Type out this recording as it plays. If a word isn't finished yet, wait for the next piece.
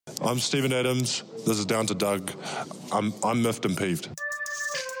I'm Stephen Adams. This is Down to Doug. I'm miffed and peeved.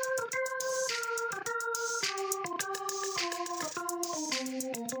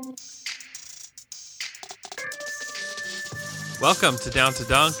 Welcome to Down to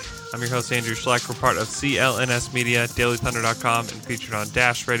Dunk. I'm your host, Andrew Schleck. We're part of CLNS Media, DailyThunder.com, and featured on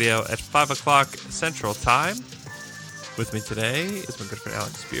Dash Radio at 5 o'clock Central Time. With me today is my good friend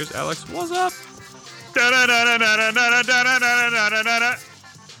Alex Spears. Alex, what's up?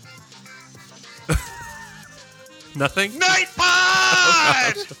 Nothing? Night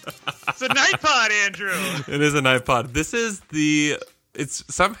pod! It's a night pod, Andrew. It is a night pod.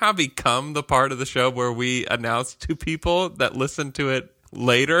 It's somehow become the part of the show where we announce to people that listen to it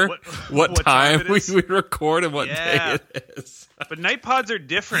later what time we record and what day it is. But night pods are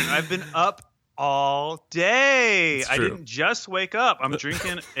different. I've been up all day. I didn't just wake up. I'm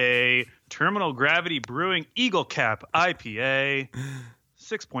drinking a Terminal Gravity Brewing Eagle Cap IPA,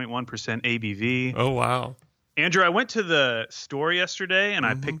 6.1% ABV. Oh, wow. Andrew, I went to the store yesterday and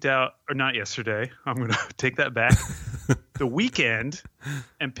I picked out, or not yesterday, I'm going to take that back, the weekend,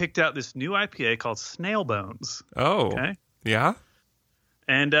 and picked out this new IPA called Snail Bones. Oh, okay. Yeah?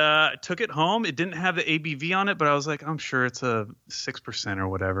 And took it home. It didn't have the ABV on it, but I was like, I'm sure it's a 6% or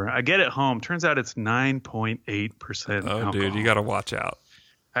whatever. I get it home. Turns out it's 9.8% alcohol. Dude, you got to watch out.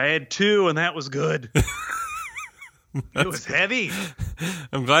 I had 2, and that was good. It was heavy.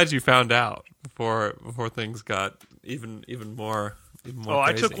 I'm glad you found out before things got even more crazy.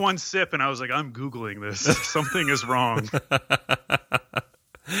 I took one sip, and I was like, I'm Googling this. Something is wrong.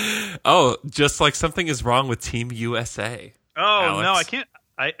 Oh, just like something is wrong with Team USA. Oh, Alex. No, I can't.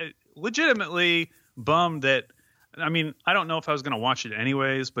 I legitimately bummed that. I mean, I don't know if I was going to watch it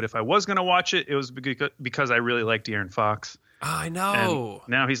anyways, but if I was going to watch it, it was because I really liked De'Aaron Fox. Oh, I know. And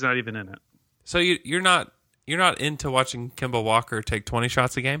now he's not even in it. So you're not into watching Kemba Walker take 20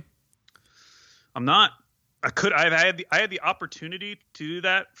 shots a game? I'm not. I had the opportunity to do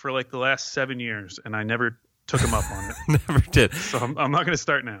that for like the last 7 years, and I never took him up on it. Never did. So I'm not going to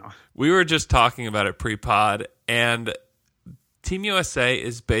start now. We were just talking about it pre-pod, and Team USA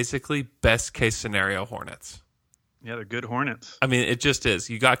is basically best case scenario Hornets. Yeah, they're good Hornets. I mean, it just is.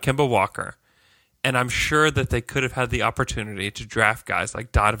 You got Kemba Walker, and I'm sure that they could have had the opportunity to draft guys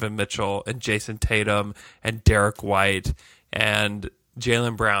like Donovan Mitchell and Jason Tatum and Derek White and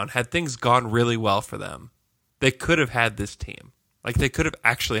Jaylen Brown. Had things gone really well for them, they could have had this team. Like, they could have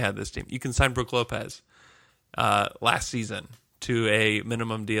actually had this team. You can sign Brook Lopez last season to a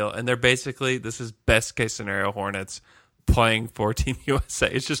minimum deal, and they're basically, this is best case scenario Hornets playing for Team USA.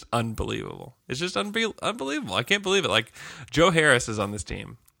 It's just unbelievable. It's just unbelievable. I can't believe it. Like, Joe Harris is on this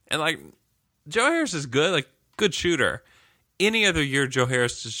team, and like, Joe Harris is good, like, good shooter. Any other year, Joe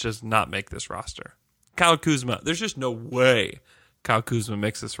Harris just not make this roster. Kyle Kuzma, there's just no way Kyle Kuzma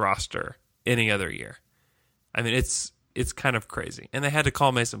makes this roster any other year. I mean, it's kind of crazy. And they had to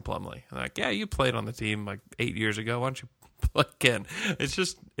call Mason Plumlee. I'm like, yeah, you played on the team like 8 years ago. Why don't you play again?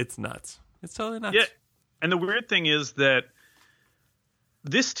 It's nuts. It's totally nuts. Yeah. And the weird thing is that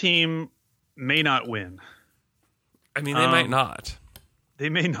this team may not win. I mean, they might not. They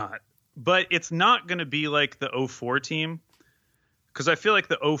may not. But it's not going to be like the 04 team. Because I feel like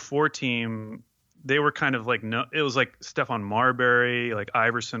the 04 team, they were kind of like, no, it was like Stephon Marbury, like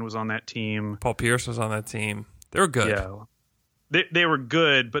Iverson was on that team. Paul Pierce was on that team. They were good. Yeah. They were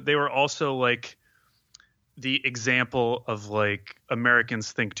good, but they were also like the example of like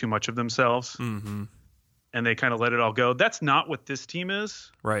Americans think too much of themselves. Mm-hmm. And they kind of let it all go. That's not what this team is.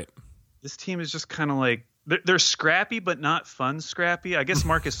 Right. This team is just kind of like, they're scrappy, but not fun scrappy. I guess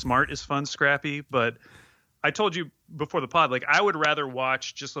Marcus Smart is fun scrappy, but I told you before the pod, like, I would rather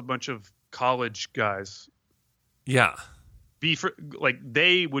watch just a bunch of college guys. Yeah.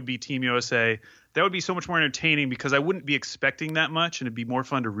 They would be Team USA. That would be so much more entertaining because I wouldn't be expecting that much and it'd be more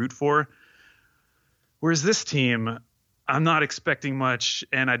fun to root for. Whereas this team, I'm not expecting much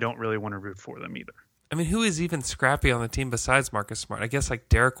and I don't really want to root for them either. I mean, who is even scrappy on the team besides Marcus Smart? I guess like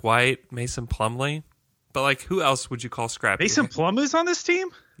Derek White, Mason Plumlee. But like, who else would you call scrappy? Mason Plumlee's on this team?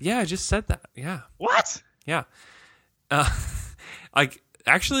 Yeah, I just said that. Yeah. What? Yeah.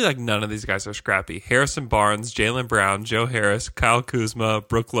 Actually, none of these guys are scrappy. Harrison Barnes, Jaylen Brown, Joe Harris, Kyle Kuzma,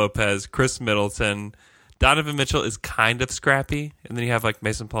 Brook Lopez, Chris Middleton. Donovan Mitchell is kind of scrappy. And then you have like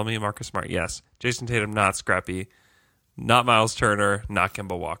Mason Plumlee and Marcus Smart. Yes. Jason Tatum, not scrappy. Not Miles Turner, not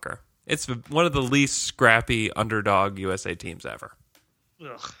Kemba Walker. It's one of the least scrappy underdog USA teams ever.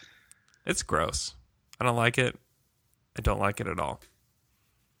 Ugh. It's gross. I don't like it. I don't like it at all.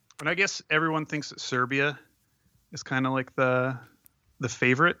 And I guess everyone thinks that Serbia is kind of like the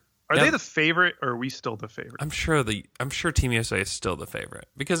favorite. Are Yep. they the favorite, or are we still the favorite? I'm sure Team USA is still the favorite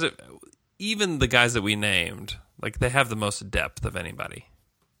because even the guys that we named, like they have the most depth of anybody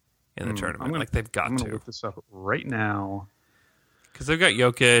in the tournament. Like they've got I'm to. gonna look this up right now. Because they've got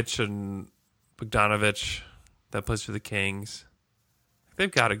Jokic and Bogdanovic that plays for the Kings. They've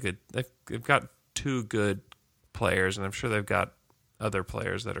got they've got two good players, and I'm sure they've got other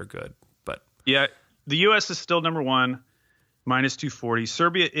players that are good. But Yeah, the U.S. is still number one, minus 240.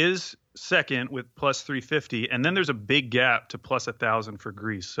 Serbia is second with plus 350, and then there's a big gap to plus 1,000 for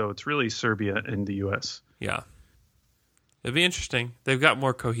Greece. So it's really Serbia and the U.S. yeah, it'd be interesting. They've got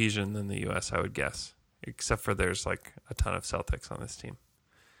more cohesion than the U.S., I would guess, except for there's like a ton of Celtics on this team,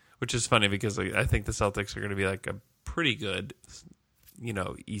 which is funny because like, I think the Celtics are going to be like a pretty good,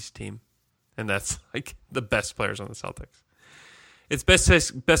 East team, and that's like the best players on the Celtics. It's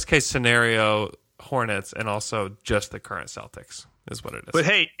best case scenario Hornets and also just the current Celtics is what it is. But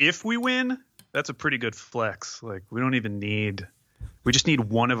hey, if we win, that's a pretty good flex. Like we don't even need. We just need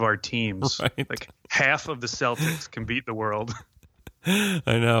one of our teams. Right. Like half of the Celtics can beat the world. I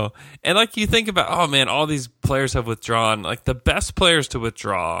know. And like you think about, oh man, all these players have withdrawn. Like the best players to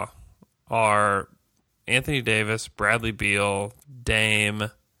withdraw are Anthony Davis, Bradley Beal,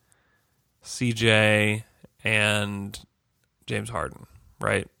 Dame, CJ, and James Harden,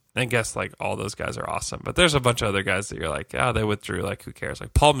 right? I guess like all those guys are awesome. But there's a bunch of other guys that you're like, oh, they withdrew. Like who cares?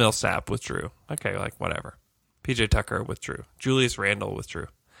 Like Paul Millsap withdrew. Okay, like whatever. PJ Tucker withdrew. Julius Randle withdrew.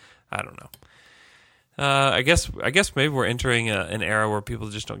 I don't know. I guess maybe we're entering an era where people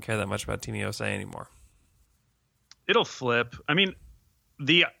just don't care that much about Team USA anymore. It'll flip. I mean,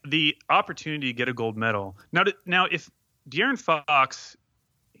 the opportunity to get a gold medal. Now if De'Aaron Fox,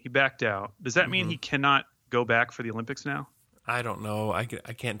 he backed out, does that mean he cannot go back for the Olympics now? I don't know. I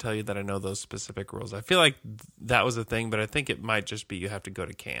can't tell you that I know those specific rules. I feel like that was a thing, but I think it might just be you have to go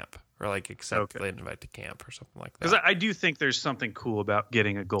to camp or like accept the invite to camp or something like that. Because I do think there's something cool about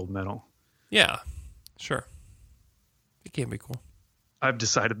getting a gold medal. Yeah, sure. It can be cool. I've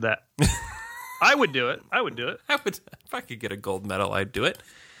decided that. I would do it. If I could get a gold medal, I'd do it.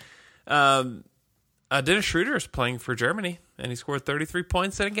 Dennis Schroeder is playing for Germany, and he scored 33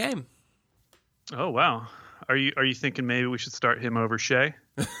 points in a game. Oh wow. Are you thinking maybe we should start him over Shea?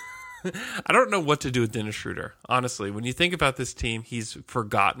 I don't know what to do with Dennis Schroeder. Honestly, when you think about this team, he's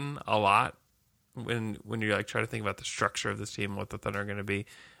forgotten a lot. When you like try to think about the structure of this team and what the Thunder are going to be,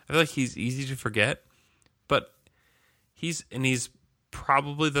 I feel like he's easy to forget. But he's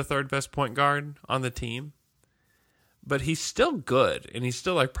probably the third best point guard on the team. But he's still good, and he's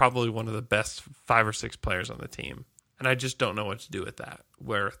still like probably one of the best 5 or 6 players on the team. And I just don't know what to do with that,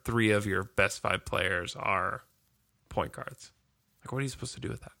 where 3 of your best 5 players are point guards. Like, what are you supposed to do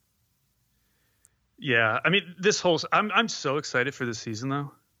with that? Yeah, I mean, I'm so excited for this season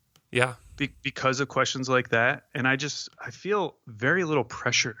though. Yeah, because of questions like that, and I feel very little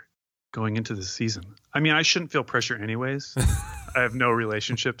pressure going into this season. I mean, I shouldn't feel pressure anyways. I have no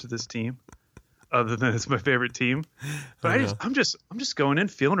relationship to this team other than it's my favorite team. But I'm just going in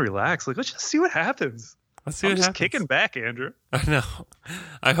feeling relaxed. Like, let's just see what happens. Let's see what happens. Kicking back, Andrew. I know.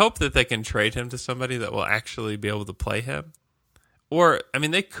 I hope that they can trade him to somebody that will actually be able to play him. Or, I mean,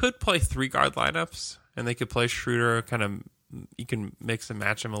 they could play 3 guard lineups, and they could play Schroeder kind of. You can mix and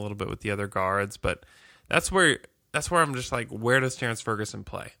match him a little bit with the other guards, but that's where I'm just like, where does Terrence Ferguson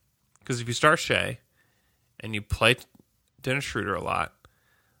play? Because if you start Shea and you play Dennis Schroeder a lot,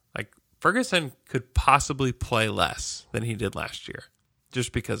 like Ferguson could possibly play less than he did last year,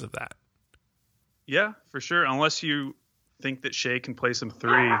 just because of that. Yeah, for sure. Unless you think that Shea can play some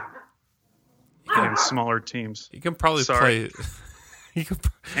 3 in smaller teams. You can probably play.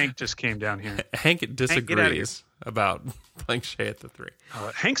 Hank just came down here. Hank disagrees about playing Shea at the 3.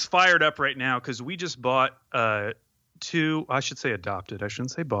 Hank's fired up right now because we just bought 2. I should say adopted. I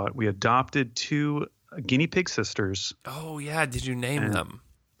shouldn't say bought. We adopted 2 guinea pig sisters. Oh yeah, did you name them?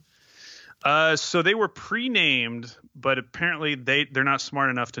 So they were pre-named, but apparently they're not smart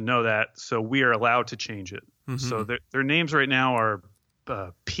enough to know that. So we are allowed to change it. Mm-hmm. So their names right now are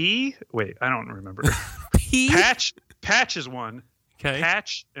P. Wait, I don't remember. P. Patch is one. Okay.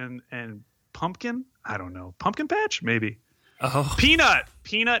 Patch and Pumpkin. I don't know. Pumpkin Patch maybe. Oh.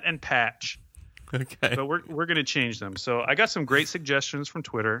 Peanut and Patch. Okay. But we're gonna change them. So I got some great suggestions from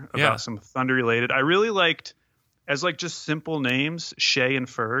Twitter about some Thunder related. I really liked as like just simple names, Shea and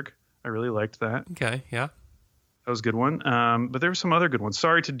Ferg. I really liked that. Okay, yeah. That was a good one. But there were some other good ones.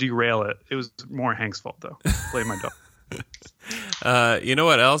 Sorry to derail it. It was more Hank's fault though. Blame my dog. You know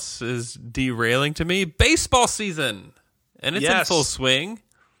what else is derailing to me? Baseball season. And it's in full swing.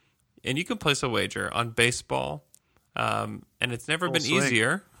 And you can place a wager on baseball. And it's never been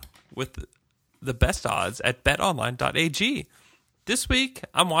easier with the best odds at betonline.ag. This week,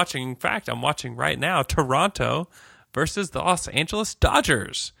 I'm watching right now, Toronto versus the Los Angeles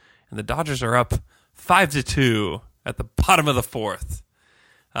Dodgers. And the Dodgers are up 5-2 at the bottom of the fourth.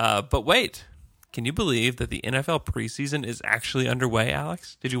 But wait, can you believe that the NFL preseason is actually underway,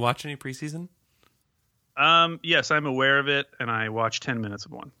 Alex? Did you watch any preseason? Yes, I'm aware of it, and I watched 10 minutes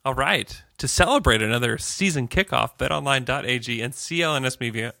of one. All right. To celebrate another season kickoff, betonline.ag and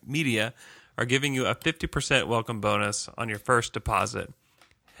CLNS Media are giving you a 50% welcome bonus on your first deposit.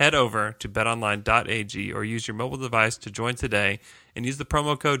 Head over to betonline.ag or use your mobile device to join today and use the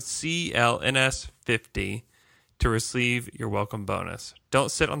promo code CLNS50 to receive your welcome bonus. Don't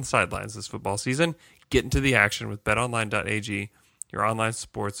sit on the sidelines this football season. Get into the action with betonline.ag, your online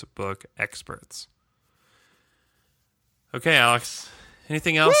sports book experts. Okay, Alex.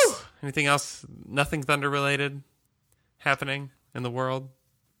 Anything else? Woo! Anything else? Nothing Thunder related happening in the world?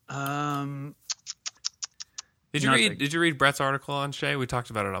 Did you read Brett's article on Shea? We talked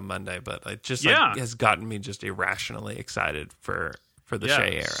about it on Monday, but it just has gotten me just irrationally excited for the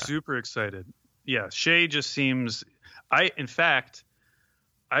Shea era. Super excited. Yeah, Shea just seems. In fact,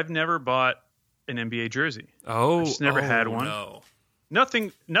 I've never bought an NBA jersey. Oh, I just never had one. No.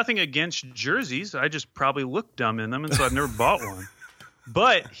 Nothing against jerseys. I just probably look dumb in them, and so I've never bought one.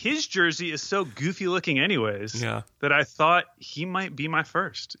 But his jersey is so goofy looking anyways that I thought he might be my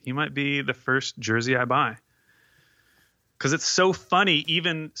first. He might be the first jersey I buy. Because it's so funny,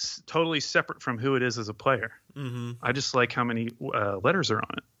 even totally separate from who it is as a player. Mm-hmm. I just like how many letters are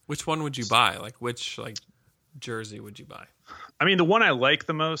on it. Which one would you buy? Which jersey would you buy? I mean, the one I like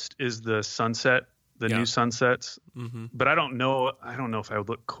the most is the sunset. The new sunsets, but I don't know if I would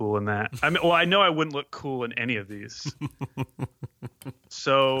look cool in that. I know I wouldn't look cool in any of these.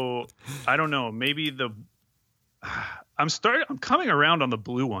 So I don't know. Maybe I'm coming around on the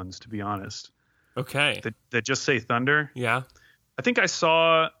blue ones, to be honest. Okay. That just say Thunder. Yeah. I think I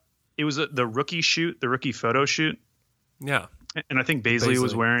saw it was the rookie photo shoot. Yeah. And I think Baisley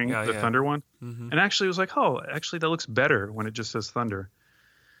was wearing the Thunder one. Mm-hmm. And actually it was like, that looks better when it just says Thunder.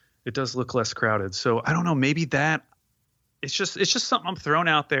 It does look less crowded. So I don't know. Maybe it's just something I'm throwing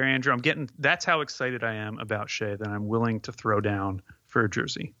out there, Andrew. That's how excited I am about Shea that I'm willing to throw down for a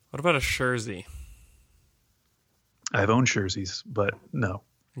jersey. What about a jersey? I've owned jerseys, but no.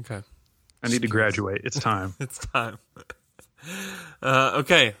 Okay. I need to graduate. It's time. It's time.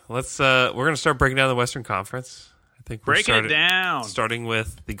 Okay. We're going to start breaking down the Western Conference. I think breaking it down. Starting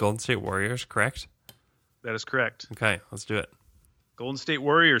with the Golden State Warriors, correct? That is correct. Okay. Let's do it. Golden State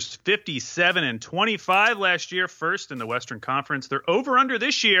Warriors 57-25 last year, first in the Western Conference. They're over under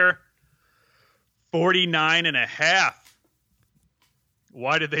this year 49.5.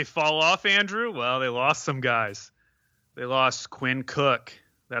 Why did they fall off, Andrew? Well, they lost some guys. They lost Quinn Cook.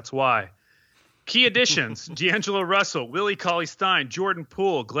 That's why. Key additions: D'Angelo Russell, Willie Cauley-Stein, Jordan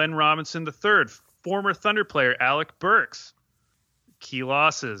Poole, Glenn Robinson III, former Thunder player Alec Burks. Key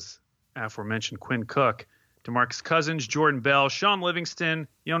losses: aforementioned Quinn Cook, DeMarcus Cousins, Jordan Bell, Sean Livingston,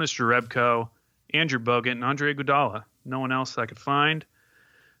 Jonas Jerebko, Andrew Bogut, and Andre Iguodala. No one else I could find.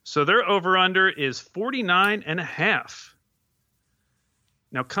 So their over-under is 49.5.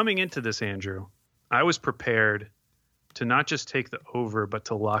 Now, coming into this, Andrew, I was prepared to not just take the over, but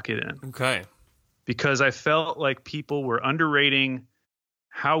to lock it in. Okay. Because I felt like people were underrating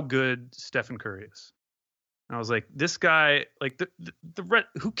how good Stephen Curry is. I was like, this guy, like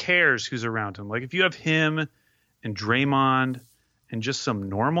who cares who's around him? Like if you have him and Draymond and just some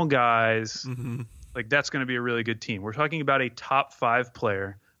normal guys, like that's going to be a really good team. We're talking about a top 5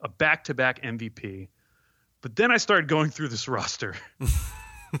 player, a back-to-back MVP. But then I started going through this roster.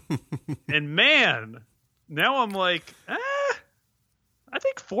 And man, now I'm like, I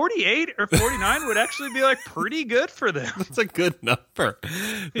think 48 or 49 would actually be like pretty good for them. That's a good number.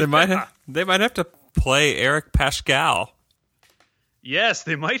 They might have to play Eric Pascal. Yes,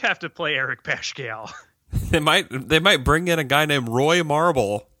 they might have to play Eric Pascal. They might bring in a guy named Roy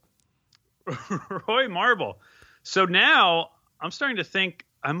Marble. Roy Marble. So now I'm starting to think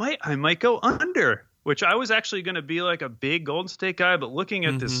I might go under, which I was actually going to be like a big Golden State guy, but looking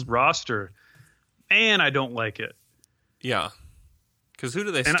at this roster, man, I don't like it. Yeah. Because who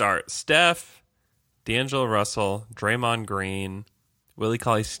do they start? Steph, D'Angelo Russell, Draymond Green, Willie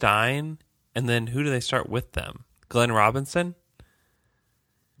Cauley-Stein, and then who do they start with them? Glenn Robinson?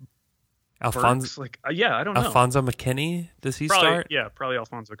 Alfonso? I don't know. Alfonso McKinney? Does he start? Yeah, probably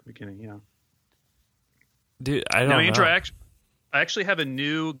Alfonso McKinney, yeah. Dude, I don't know. Andrew, I actually have a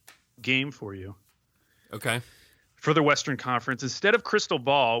new game for you. Okay. For the Western Conference. Instead of Crystal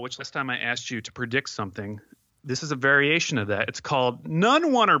Ball, which last time I asked you to predict something, this is a variation of that. It's called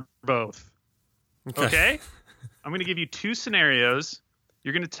none, one, or both. Okay? I'm going to give you two scenarios.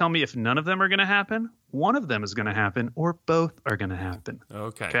 You're going to tell me if none of them are going to happen, one of them is going to happen, or both are going to happen.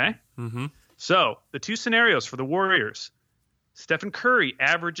 Okay. Okay? Mm-hmm. So the two scenarios for the Warriors. Stephen Curry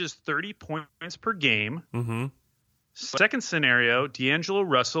averages 30 points per game. Mm-hmm. Second scenario, D'Angelo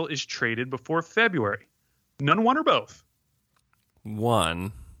Russell is traded before February. None, one, or both.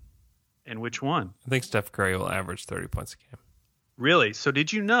 One. And which one? I think Steph Curry will average 30 points a game. Really? So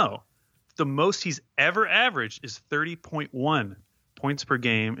did you know the most he's ever averaged is 30.1 points per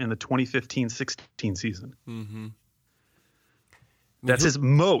game in the 2015-16 season? Mm-hmm. That's his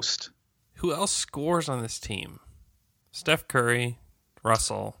most. Who else scores on this team? Steph Curry,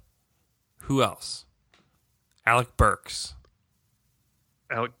 Russell. Who else? Alec Burks.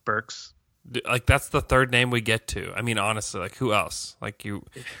 Alec Burks. Like, that's the third name we get to. I mean, honestly, like, who else? Like,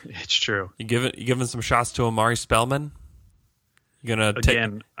 It's true. you giving some shots to Amari Spellman? You gonna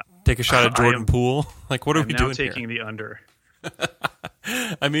Again, take a shot at Jordan Poole? Like, what are we doing now taking the under.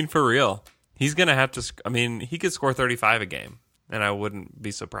 I mean, for real, he's gonna have to. I mean, he could score 35 a game, and I wouldn't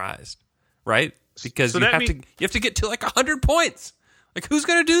be surprised, right? Because So you that have to get to like 100 points. Like, who's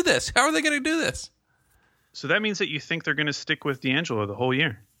gonna do this? How are they gonna do this? So that means that you think they're going to stick with D'Angelo the whole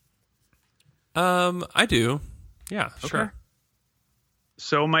year. I do. Yeah, sure. Okay.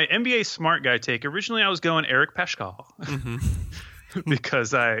 So my NBA smart guy take, originally I was going Eric Paschall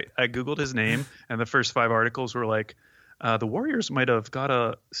because I Googled his name and the first 5 articles were like, the Warriors might have got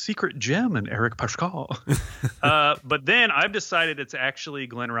a secret gem in Eric Paschall. But then I've decided it's actually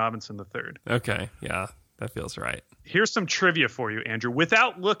Glenn Robinson III. Okay, yeah, that feels right. Here's some trivia for you, Andrew.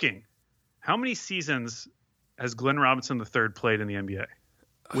 Without looking, how many seasons has Glenn Robinson III played in the NBA?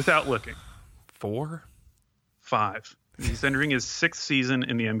 Without looking. 4? 5. He's entering his 6th season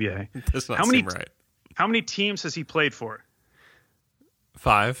in the NBA. Does not seem right. How many teams has he played for?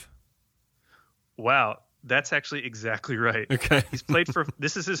 5. Wow, that's actually exactly right. Okay. He's played for,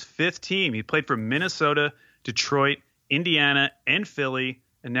 this is his 5th team. He played for Minnesota, Detroit, Indiana, and Philly,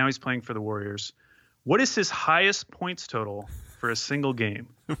 and now he's playing for the Warriors. What is his highest points total for a single game?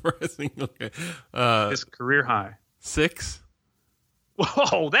 For a single game. His career high. 6?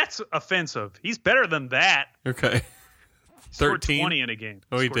 Whoa, that's offensive. He's better than that. Okay. He scored 13? 20 in a game.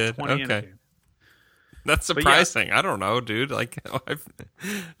 Oh, he scored did? 20 in a Okay. game. That's surprising. I don't know, dude. Like,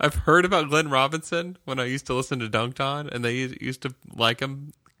 I've heard about Glenn Robinson when I used to listen to Dunked On, and they used to like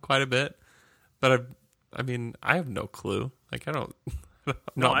him quite a bit. But I mean, I have no clue. Like, I'm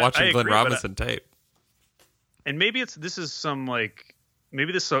not watching I Glenn agree, Robinson tape. And maybe this is some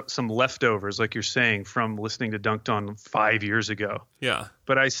some leftovers, like you're saying, from listening to Dunked On 5 years ago. Yeah.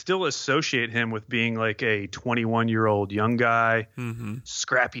 But I still associate him with being like a 21-year-old young guy,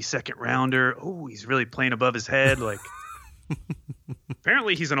 scrappy second rounder. Oh, he's really playing above his head. Like,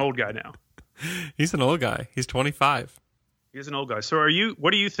 apparently he's an old guy now. He's an old guy. He's 25. He's an old guy. So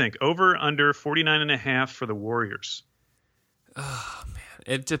what do you think? Over, under 49.5 for the Warriors? Oh, man.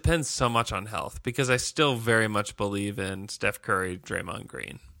 It depends so much on health because I still very much believe in Steph Curry, Draymond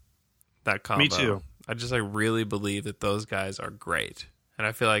Green. That combo. Me too. I really believe that those guys are great. And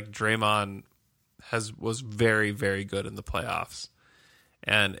I feel like Draymond was very, very good in the playoffs.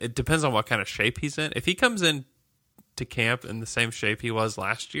 And it depends on what kind of shape he's in. If he comes in to camp in the same shape he was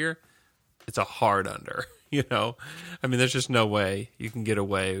last year, it's a hard under, you know? I mean, there's just no way you can get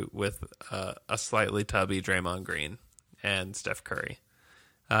away with a slightly tubby Draymond Green and Steph Curry.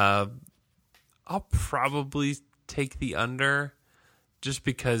 I'll probably take the under just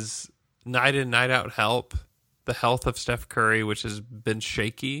because night in, night out the health of Steph Curry, which has been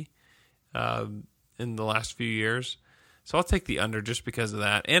shaky in the last few years. So I'll take the under just because of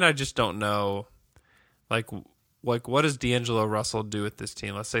that. And I just don't know, like what does D'Angelo Russell do with this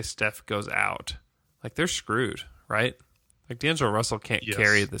team? Let's say Steph goes out. Like, they're screwed, right? Like, D'Angelo Russell can't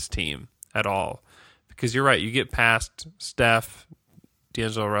carry this team at all. Because you're right, you get past Steph,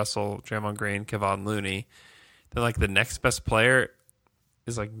 D'Angelo Russell, Draymond Green, Kevon Looney, then like the next best player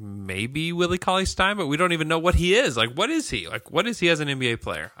is like maybe Willie Cauley-Stein, but we don't even know what he is. Like, what is he? Like, what is he as an NBA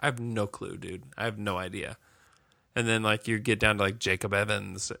player? I have no clue, dude. I have no idea. And then like you get down to like Jacob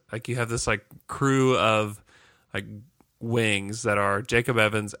Evans. Like, you have this like crew of like wings that are Jacob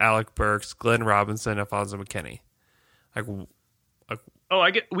Evans, Alec Burks, Glenn Robinson, Alfonso McKinney.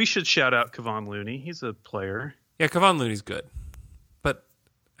 We should shout out Kevon Looney. He's a player. Yeah, Kevon Looney's good. But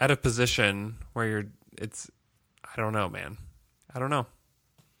at a position where I don't know, man. I don't know.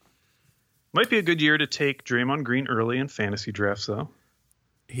 Might be a good year to take Draymond Green early in fantasy drafts, though.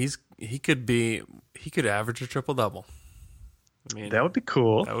 He could average a triple-double. I mean, that would be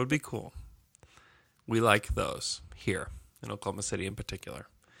cool. That would be cool. We like those here in Oklahoma City in particular.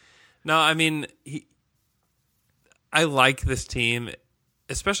 No, I mean, I like this team,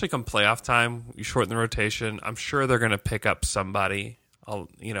 especially come playoff time. You shorten the rotation. I'm sure they're going to pick up somebody.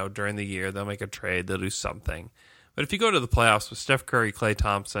 During the year, they'll make a trade. They'll do something. But if you go to the playoffs with Steph Curry, Klay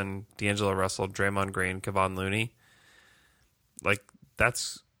Thompson, D'Angelo Russell, Draymond Green, Kevon Looney, like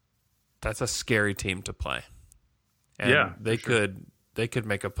that's a scary team to play. And they could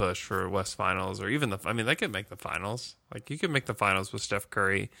make a push for West Finals or even they could make the finals. Like you could make the finals with Steph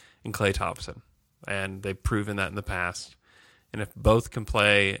Curry and Klay Thompson, and they've proven that in the past. And if both can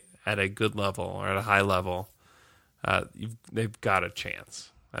play at a good level or at a high level, they've got a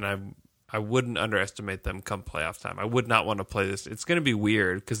chance. And I wouldn't underestimate them come playoff time. I would not want to play this. It's going to be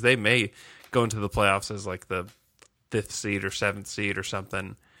weird because they may go into the playoffs as like the 5th seed or 7th seed or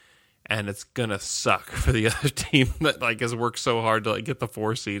something, and it's going to suck for the other team that like has worked so hard to like get the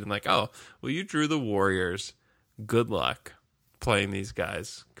 4 seed and like, oh, well, you drew the Warriors. Good luck playing these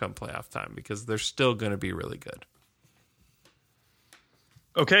guys come playoff time because they're still going to be really good.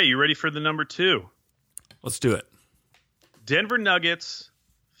 Okay, you ready for the number 2? Let's do it. Denver Nuggets,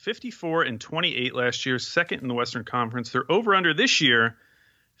 54-28 last year, second in the Western Conference. Their over-under this year,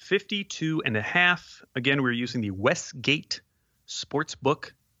 52.5. Again, we're using the Westgate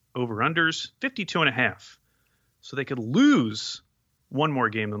Sportsbook over-unders, 52.5. So they could lose one more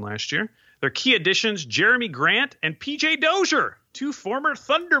game than last year. Their key additions, Jeremy Grant and PJ Dozier, 2 former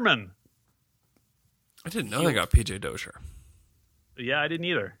Thundermen. I didn't know they got PJ Dozier. Yeah, I didn't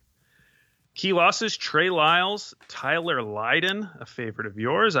either. Key losses, Trey Lyles, Tyler Lydon, a favorite of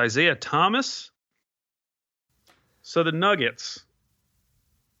yours, Isaiah Thomas. So the Nuggets,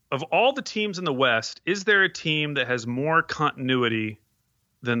 of all the teams in the West, is there a team that has more continuity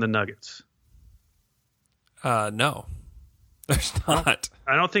than the Nuggets? No, there's not.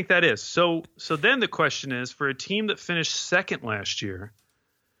 I don't think that is. So then the question is, for a team that finished second last year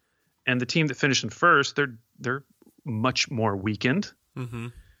and the team that finished in first, they're much more weakened. Mm-hmm.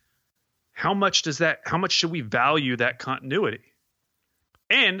 How much should we value that continuity?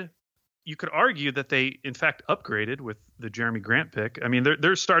 And you could argue that they, in fact, upgraded with the Jeremy Grant pick. I mean,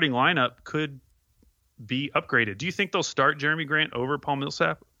 their starting lineup could be upgraded. Do you think they'll start Jeremy Grant over Paul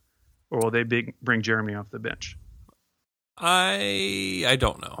Millsap, or will they bring Jeremy off the bench? I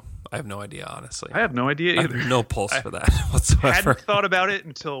don't know. I have no idea, honestly. I have no idea either. I have no pulse for that whatsoever. I hadn't thought about it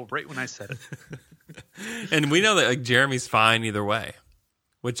until right when I said it. And we know that like Jeremy's fine either way,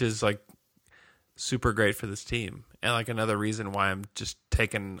 which is like super great for this team. And like another reason why I'm just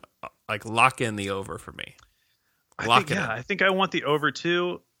taking like lock in the over for me. I think I want the over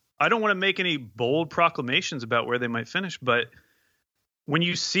too. I don't want to make any bold proclamations about where they might finish, but when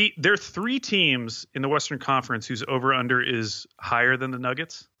you see there are 3 teams in the Western Conference whose over under is higher than the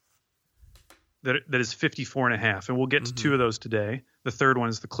Nuggets, that is 54.5. And we'll get to 2 of those today. The third one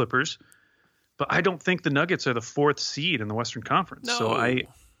is the Clippers. But I don't think the Nuggets are the 4th seed in the Western Conference. No. So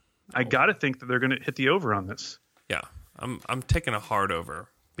I got to think that they're going to hit the over on this. Yeah, I'm taking a hard over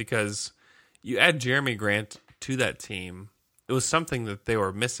because you add Jeremy Grant to that team. It was something that they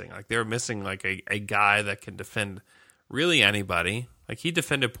were missing. Like they were missing like a guy that can defend really anybody. Like he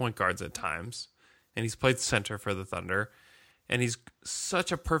defended point guards at times, and he's played center for the Thunder, and he's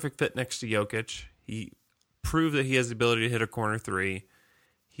such a perfect fit next to Jokic. He proved that he has the ability to hit a corner 3.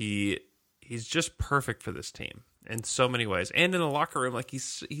 He's just perfect for this team in so many ways. And in the locker room, like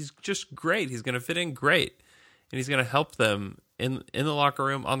he's just great. He's going to fit in great. And he's going to help them in the locker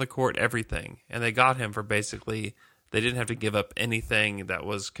room, on the court, everything. And they got him for basically, they didn't have to give up anything that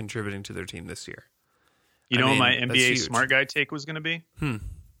was contributing to their team this year. You know what my NBA smart guy take was going to be?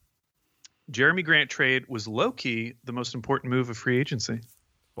 Jeremy Grant trade was low-key the most important move of free agency.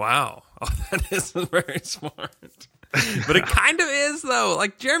 Wow. Oh, that is very smart. But it kind of is, though.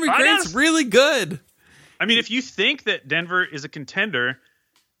 Like, Jeremy Grant's really good. I mean, if you think that Denver is a contender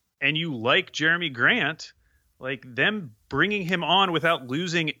and you like Jeremy Grant, like them bringing him on without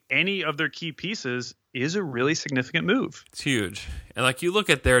losing any of their key pieces is a really significant move. It's huge. And like you look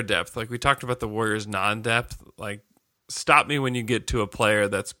at their depth, like we talked about the Warriors' non-depth, like stop me when you get to a player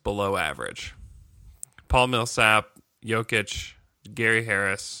that's below average. Paul Millsap, Jokic, Gary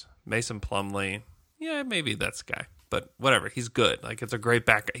Harris, Mason Plumlee. Yeah, maybe that's the guy. But whatever, he's good. Like it's a great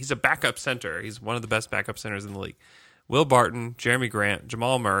backup. He's a backup center. He's one of the best backup centers in the league. Will Barton, Jeremy Grant,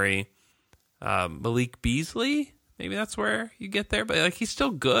 Jamal Murray, Malik Beasley. Maybe that's where you get there. But like he's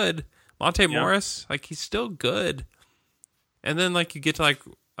still good. Monte Morris, like he's still good. And then like you get to like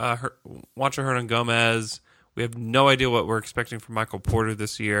Juancho Hernan Gomez. We have no idea what we're expecting from Michael Porter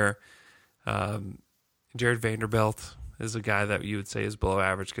this year. Jared Vanderbilt is a guy that you would say is below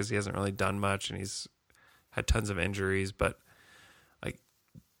average because he hasn't really done much, and he's had tons of injuries, but like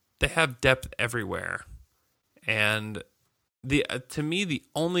they have depth everywhere. And to me, the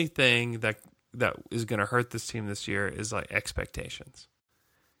only thing that is going to hurt this team this year is like expectations.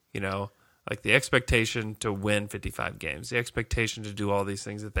 Like the expectation to win 55 games, the expectation to do all these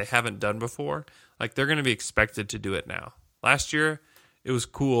things that they haven't done before. Like they're going to be expected to do it now. Last year, it was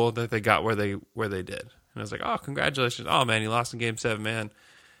cool that they got where they did. And I was like, oh, congratulations. Oh, man, you lost in Game 7, man.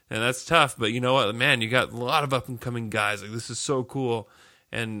 And that's tough. But you know what, man, you got a lot of up-and-coming guys. Like, this is so cool.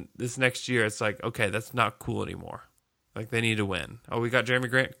 And this next year, it's like, okay, that's not cool anymore. Like, they need to win. Oh, we got Jeremy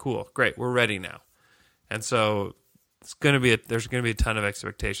Grant? Cool. Great. We're ready now. And so there's going to be a ton of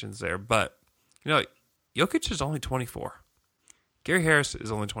expectations there. But, Jokic is only 24. Gary Harris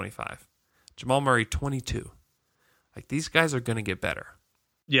is only 25. Jamal Murray, 22. Like, these guys are going to get better.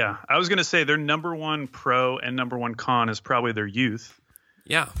 Yeah, I was going to say their number one pro and number one con is probably their youth.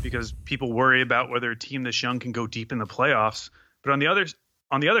 Yeah. Because people worry about whether a team this young can go deep in the playoffs. But on the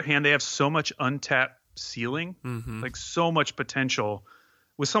other hand, they have so much untapped ceiling, like so much potential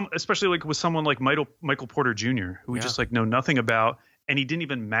especially with someone like Michael Porter Jr., who we just like know nothing about. And he didn't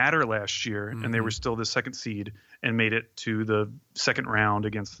even matter last year, and they were still the second seed and made it to the second round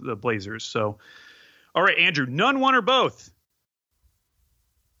against the Blazers. So, all right, Andrew, none, one, or both.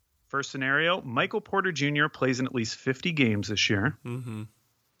 First scenario, Michael Porter Jr. plays in at least 50 games this year. Mm-hmm.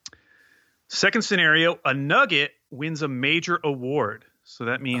 Second scenario, a Nugget wins a major award. So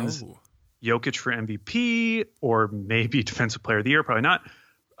that means Jokic for MVP or maybe Defensive Player of the Year, probably not.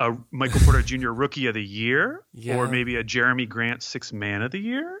 A Michael Porter Jr. Rookie of the Year, or maybe a Jeremy Grant Sixth Man of the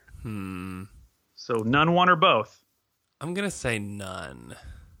Year. So none, one, or both. I'm going to say none.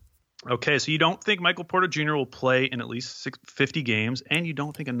 Okay, so you don't think Michael Porter Jr. will play in at least 50 games, and you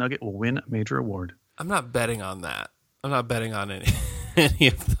don't think a Nugget will win a major award. I'm not betting on that. I'm not betting on any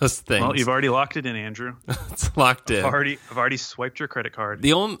of those things. Well, you've already locked it in, Andrew. It's locked in. I've already swiped your credit card.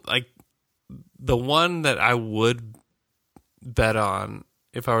 The one that I would bet on,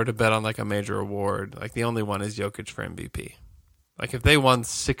 if I were to bet on like a major award, like the only one is Jokic for MVP. Like if they won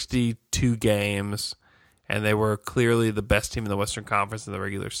 62 games and they were clearly the best team in the Western Conference in the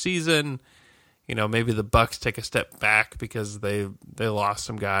regular season, maybe the Bucks take a step back because they lost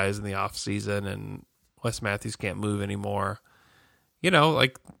some guys in the offseason and Wes Matthews can't move anymore.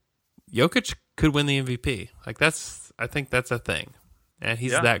 Like Jokic could win the MVP. Like I think that's a thing. And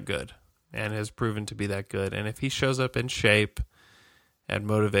he's that good and has proven to be that good. And if he shows up in shape and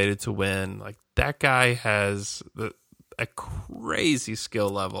motivated to win, like that guy has a crazy skill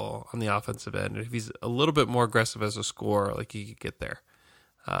level on the offensive end. And if he's a little bit more aggressive as a scorer, like he could get there.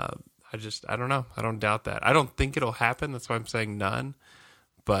 I don't know. I don't doubt that. I don't think it'll happen. That's why I'm saying none.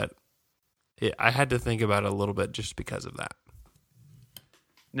 But I had to think about it a little bit just because of that.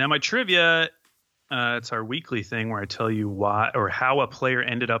 Now my trivia, it's our weekly thing where I tell you why or how a player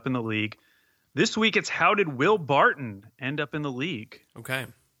ended up in the league. This week it's how did Will Barton end up in the league? Okay.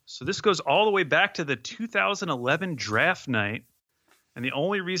 So this goes all the way back to the 2011 draft night. And the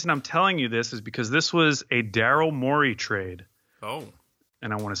only reason I'm telling you this is because this was a Daryl Morey trade. Oh.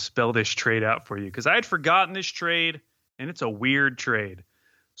 And I want to spell this trade out for you because I had forgotten this trade, and it's a weird trade.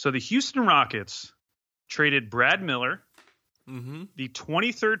 So the Houston Rockets traded Brad Miller, the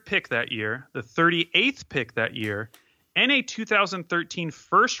 23rd pick that year, the 38th pick that year, and a 2013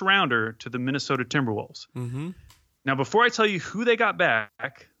 first rounder to the Minnesota Timberwolves. Now, before I tell you who they got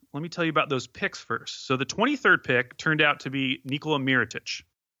back, let me tell you about those picks first. So the 23rd pick turned out to be Nikola Mirotic.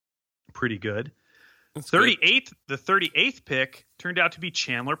 Pretty good. The 38th pick turned out to be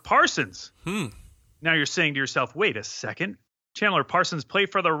Chandler Parsons. Now you're saying to yourself, wait a second. Chandler Parsons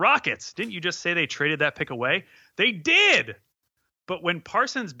played for the Rockets. Didn't you just say they traded that pick away? They did. But when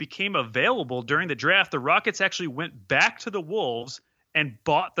Parsons became available during the draft, the Rockets actually went back to the Wolves and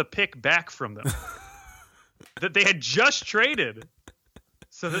bought the pick back from them that they had just traded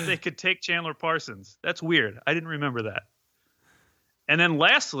so that they could take Chandler Parsons. That's weird. I didn't remember that. And then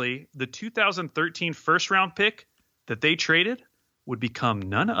lastly, the 2013 first round pick that they traded would become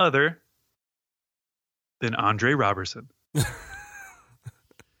none other than Andre Robertson.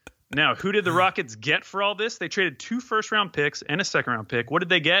 Now, who did the Rockets get for all this? They traded 2 first-round picks and a second-round pick. What did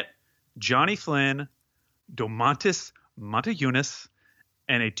they get? Johnny Flynn, Domantas Montejunas,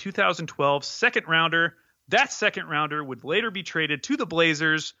 and a 2012 second-rounder. That second-rounder would later be traded to the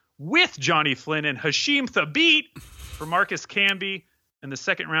Blazers with Johnny Flynn and Hasheem Thabeet for Marcus Camby, and the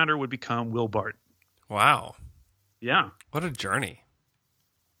second-rounder would become Will Barton. Wow. Yeah. What a journey.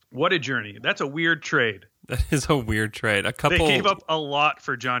 What a journey. That's a weird trade. That is a weird trade. They gave up a lot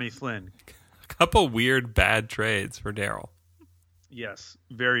for Johnny Flynn. A couple weird, bad trades for Daryl. Yes,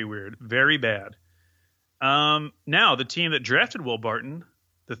 very weird, very bad. Now, the team that drafted Will Barton,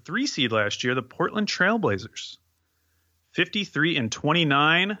 the 3 seed last year, the Portland Trailblazers,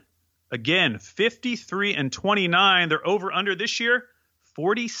 53-29. Again, 53-29. They're over under this year,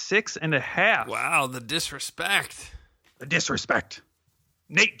 46.5. Wow, the disrespect. The disrespect.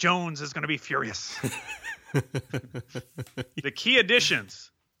 Nate Jones is going to be furious. The key additions: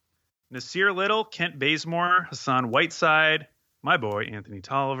 Nasir Little, Kent Bazemore, Hassan Whiteside, my boy Anthony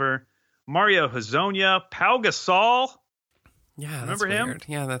Tolliver, Mario Hezonja, Pau Gasol. Yeah, remember that's him? Weird.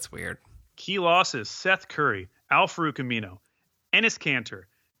 Yeah, that's weird. Key losses: Seth Curry, Al-Farouq Amino, Enes Kanter,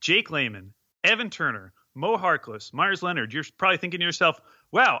 Jake Layman, Evan Turner, Mo Harkless, Myers Leonard. You're probably thinking to yourself,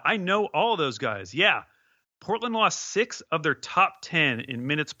 wow, I know all those guys. Yeah. Portland lost 6 of their top 10 in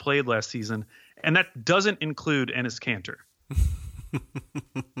minutes played last season, and that doesn't include Enes Kanter.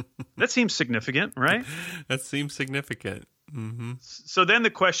 That seems significant, right? That seems significant. Mm-hmm. So then the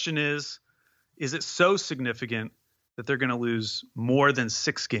question is it so significant that they're going to lose more than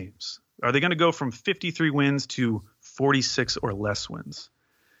 6 games? Are they going to go from 53 wins to 46 or less wins?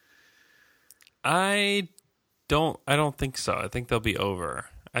 I don't think so. I think they'll be over.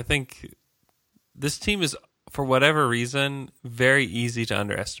 I think this team is, for whatever reason, very easy to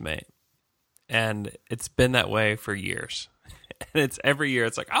underestimate. And it's been that way for years. And it's every year,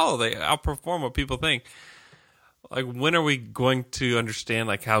 it's like, oh, they outperform what people think. Like, when are we going to understand,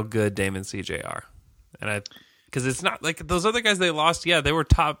 like, how good Dame and CJ are? And because it's not like those other guys they lost, yeah, they were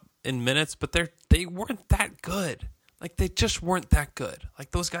top in minutes, but they weren't that good. Like, they just weren't that good.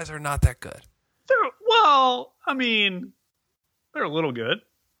 Like, those guys are not that good. They're a little good.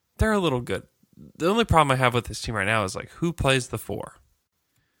 They're a little good. The only problem I have with this team right now is, like, who plays the 4?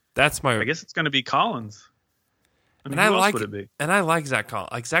 That's my. I guess it's going to be Collins. Who else else would it be? And I like Zach Collins.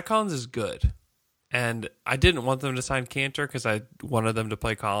 Like, Zach Collins is good. And I didn't want them to sign Kanter because I wanted them to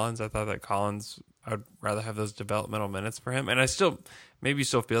play Collins. I thought that Collins, I'd rather have those developmental minutes for him. And I still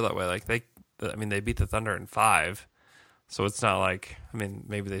feel that way. Like, they beat the Thunder in 5. So it's not like,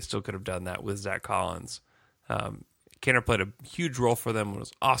 maybe they still could have done that with Zach Collins. Kanter played a huge role for them. It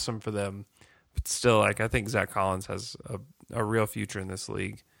was awesome for them. But still, like, I think Zach Collins has a real future in this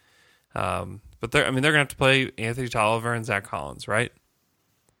league. But they're going to have to play Anthony Tolliver and Zach Collins, right?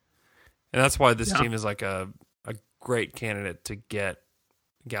 And that's why this team is like a great candidate to get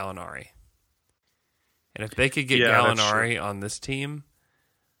Gallinari. And if they could get Gallinari on this team,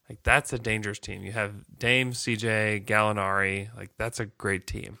 like, that's a dangerous team. You have Dame, CJ, Gallinari. Like, that's a great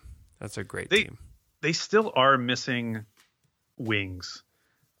team. That's a great team. They still are missing wings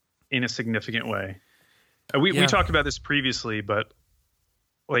in a significant way. We talked about this previously, but,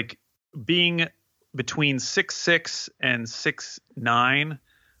 like, being between 6'6" and 6'9",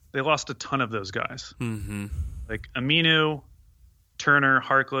 they lost a ton of those guys. Mm-hmm. Like Aminu, Turner,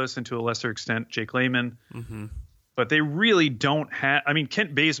 Harkless, and to a lesser extent, Jake Layman. Mm-hmm. But they really don't have...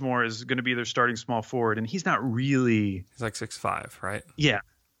 Kent Bazemore is going to be their starting small forward, and he's not really... He's like 6'5", right? Yeah.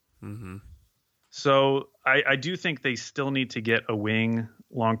 Mm-hmm. So I do think they still need to get a wing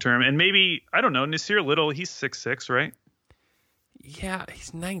long-term. And maybe, I don't know, Nasir Little, he's 6'6", right? Yeah,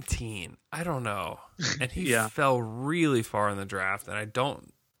 he's 19. I don't know. And he Yeah. fell really far in the draft, and I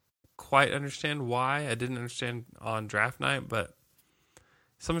don't quite understand why. I didn't understand on draft night, but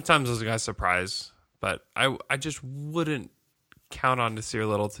sometimes those guys surprise. But I just wouldn't count on Nasir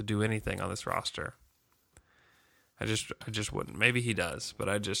Little to do anything on this roster. I just wouldn't. Maybe he does, but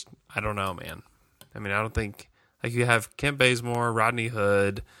I don't know, man. I don't think, like, you have Kent Bazemore, Rodney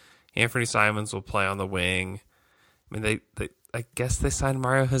Hood, Anthony Simons will play on the wing. They I guess they signed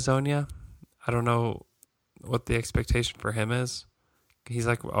Mario Hezonja. I don't know what the expectation for him is. He's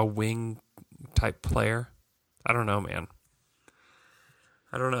like a wing type player. I don't know, man.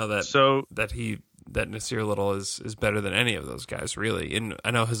 I don't know that Nasir Little is better than any of those guys, really. And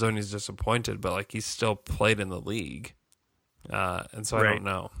I know Hezonja's disappointed, but, like, he's still played in the league. And so I don't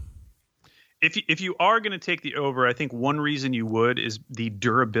know. If you are going to take the over, I think one reason you would is the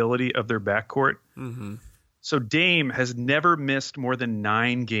durability of their backcourt. Mm-hmm. So Dame has never missed more than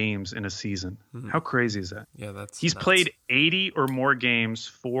 9 games in a season. Mm-hmm. How crazy is that? Yeah, he's nuts. played 80 or more games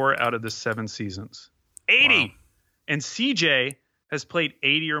 4 out of the 7 seasons. 80! Wow. And CJ has played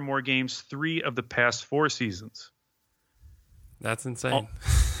 80 or more games 3 of the past 4 seasons. That's insane.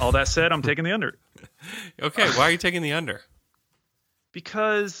 All that said, I'm taking the under. Okay, why are you taking the under?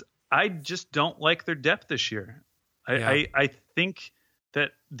 Because I just don't like their depth this year. I think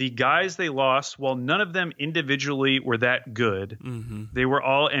that the guys they lost, while none of them individually were that good, mm-hmm. they were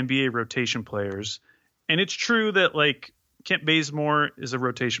all NBA rotation players. And it's true that, like, Kent Bazemore is a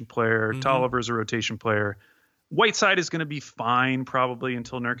rotation player. Mm-hmm. Tolliver is a rotation player. Whiteside is going to be fine probably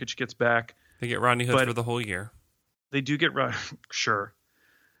until Nurkic gets back. They get Rodney Hood But- for the whole year. They do get sure.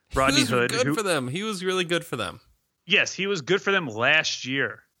 He Rodney was Hood. good for them. He was really good for them. Yes, he was good for them last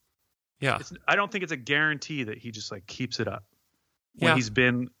year. Yeah. I don't think it's a guarantee that he just like keeps it up when Yeah. he's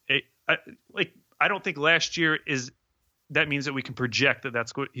been I don't think last year that means that we can project that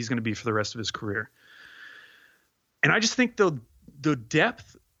that's what he's going to be for the rest of his career. And I just think the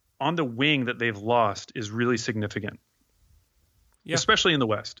depth on the wing that they've lost is really significant, especially in the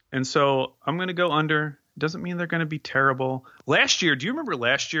West. And so I'm going to go under. Doesn't mean they're going to be terrible. Last year, do you remember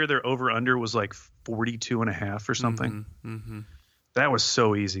last year their over under was like 42.5 or something? Mm-hmm. That was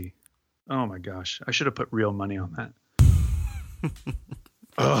so easy. Oh my gosh. I should have put real money on that.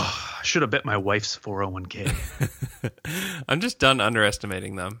 Oh, I should have bet my wife's 401k. I'm just done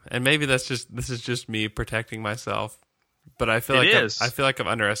underestimating them, and maybe this is just me protecting myself. But I feel I feel like I've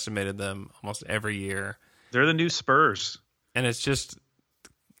underestimated them almost every year. They're the new Spurs, and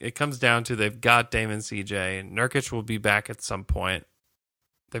it comes down to they've got Damon CJ. Nurkic will be back at some point.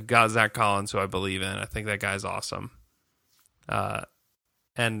 They've got Zach Collins, who I believe in. I think that guy's awesome.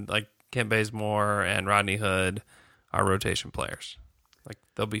 And like Kent Bazemore and Rodney Hood are rotation players. Like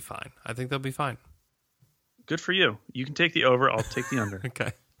they'll be fine. I think they'll be fine. Good for you. You can take the over. I'll take the under.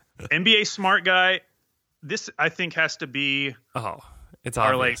 Okay. NBA smart guy. This I think has to be it's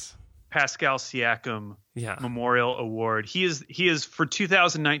our obvious. Pascal Siakam Memorial Award. He is for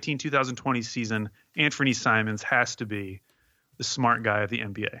 2019-2020 season. Anthony Simons has to be the smart guy of the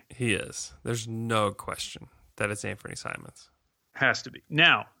NBA. He is. There's no question that it's Anthony Simons. Has to be.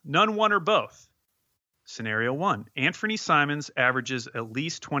 Now, none, one, or both. Scenario 1. Anthony Simons averages at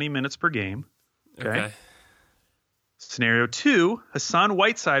least 20 minutes per game. Okay. Scenario 2. Hassan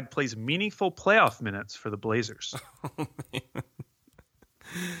Whiteside plays meaningful playoff minutes for the Blazers.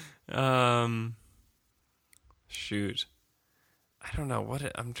 Shoot. I don't know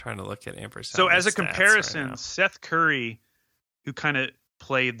I'm trying to look at Anthony Simons. So as a stats comparison, right Seth Curry, who kind of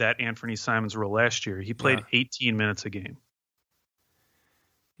played that Anthony Simons role last year, he played 18 minutes a game.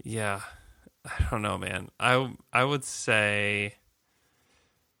 Yeah. I don't know, man. I would say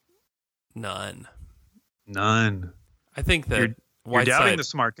none. I think that you're doubting the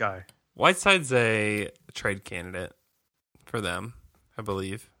smart guy. Whiteside's a trade candidate for them, I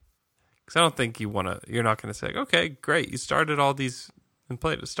believe. Because I don't think you're not going to say, okay, great, you started all these and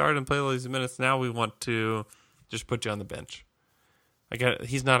played all these minutes. Now we want to just put you on the bench.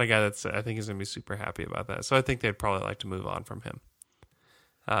 He's not a guy I think he's going to be super happy about that. So I think they'd probably like to move on from him,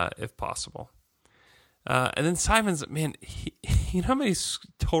 if possible. And then Simons, man, you know how many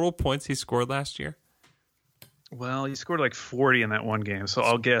total points he scored last year? Well, he scored like 40 in that one game, so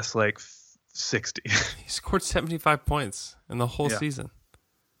I'll guess like 60. He scored 75 points in the whole season.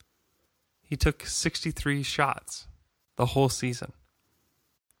 He took 63 shots the whole season.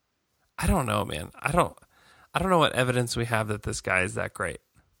 I don't know, man. I don't know what evidence we have that this guy is that great.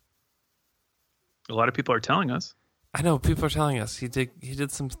 A lot of people are telling us. I know people are telling us he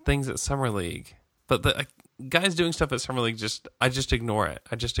did some things at Summer League, but the guys doing stuff at Summer League I just ignore it.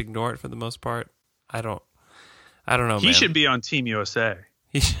 I just ignore it for the most part. I don't know. He man. should be on Team USA.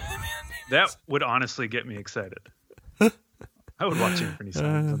 That would honestly get me excited. I would watch Anthony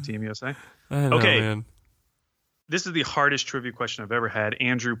Simons on Team USA. I know, okay, man. This is the hardest trivia question I've ever had.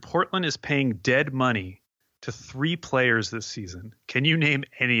 Andrew, Portland is paying dead money to 3 players this season. Can you name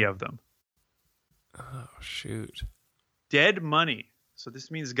any of them? Oh, shoot. Dead money. So this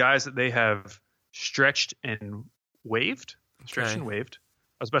means guys that they have stretched and waved. Stretched and waved.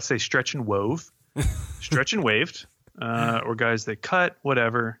 I was about to say stretch and wove. Stretch and waved. Or guys they cut,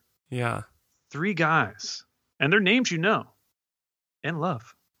 whatever. Yeah. 3 guys. And their names you know. And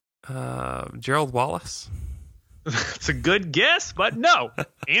love. Gerald Wallace. It's a good guess, but no.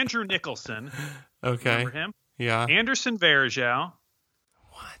 Andrew Nicholson. Okay. Remember him? Yeah. Anderson Varejao.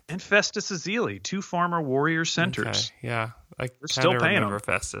 What? And Festus Ezeli, 2 former Warriors centers. Okay. Yeah. I still paying remember him.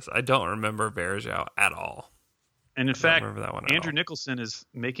 Festus. I don't remember Varejao at all. And in fact, remember that one at Andrew all. Nicholson is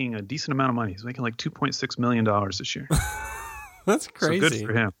making a decent amount of money. He's making like $2.6 million this year. That's crazy. So good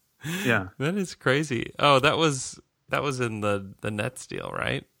for him. Yeah. That is crazy. Oh, that was in the Nets deal,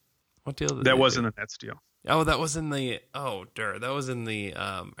 right? What deal did That they wasn't do? a Nets deal. Oh, that was in the that was in the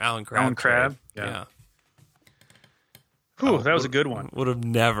Alan Crabb. Alan Crabb? trade. Yeah. Whew, that was a good one. Would have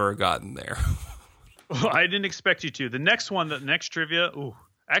never gotten there. Well, I didn't expect you to. The next trivia. Ooh,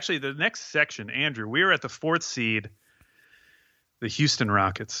 actually, the next section, Andrew. We were at the 4th seed, the Houston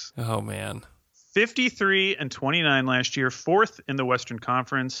Rockets. Oh man. 53-29 last year, 4th in the Western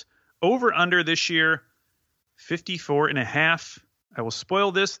Conference. Over under this year, 54.5. I will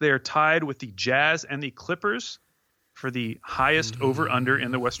spoil this. They are tied with the Jazz and the Clippers for the highest over under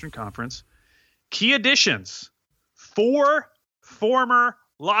in the Western Conference. Key additions. 4 former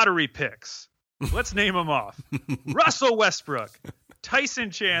lottery picks. Let's name them off. Russell Westbrook,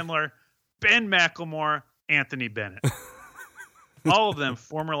 Tyson Chandler, Ben McLemore, Anthony Bennett. All of them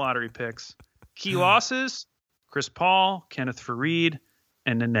former lottery picks. Key losses, Chris Paul, Kenneth Faried,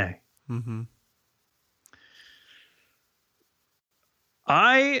 and Nene. Mm-hmm.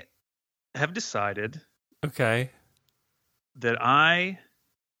 I have decided Okay. that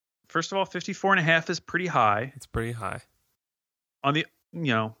first of all, 54.5 is pretty high. It's pretty high. On the,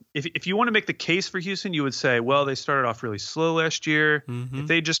 if you want to make the case for Houston, you would say, well, they started off really slow last year. Mm-hmm. If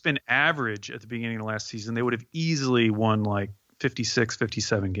they'd just been average at the beginning of last season, they would have easily won like 56,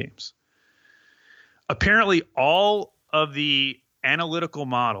 57 games. Apparently, all of the analytical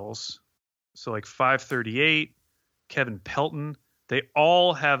models, so like 538, Kevin Pelton, they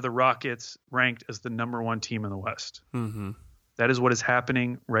all have the Rockets ranked as the number 1 team in the West. Mm-hmm. That is what is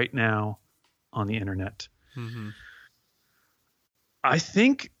happening right now on the internet. Mm-hmm. I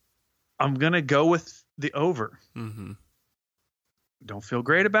think I'm going to go with the over. Mm-hmm. Don't feel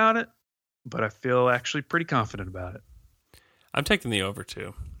great about it, but I feel actually pretty confident about it. I'm taking the over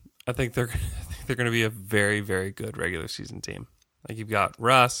too. I think they're going to be a very, very good regular season team. Like you've got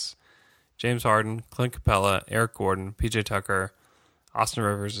Russ, James Harden, Clint Capella, Eric Gordon, PJ Tucker, Austin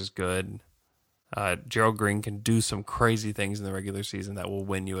Rivers is good. Gerald Green can do some crazy things in the regular season that will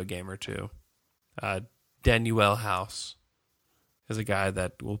win you a game or two. Danuel House is a guy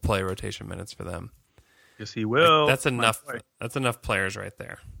that will play rotation minutes for them. Yes, he will. That's enough. That's enough players right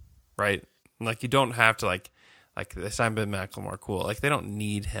there, right? Like you don't have to like they signed Ben McLemore. Cool. Like they don't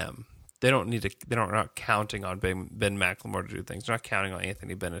need him. They don't need to. They're not counting on Ben McLemore to do things. They're not counting on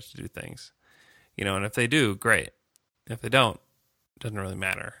Anthony Bennett to do things. And if they do, great. If they don't, it doesn't really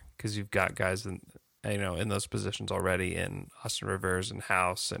matter because you've got guys in those positions already in Austin Rivers and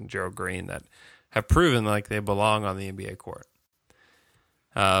House and Gerald Green that have proven like they belong on the NBA court.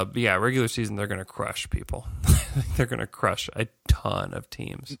 But yeah, regular season, they're going to crush people. They're going to crush a ton of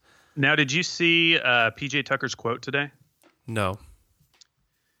teams. Now, did you see PJ Tucker's quote today? No.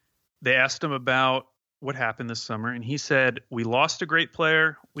 They asked him about what happened this summer, and he said, we lost a great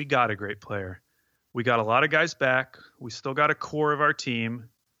player. We got a great player. We got a lot of guys back. We still got a core of our team.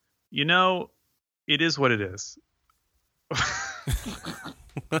 It is what it is.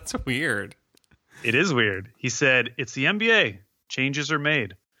 That's weird. It is weird. He said, it's the NBA. Changes are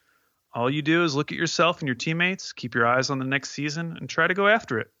made. All you do is look at yourself and your teammates, keep your eyes on the next season, and try to go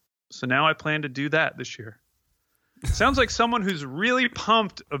after it. So now I plan to do that this year. Sounds like someone who's really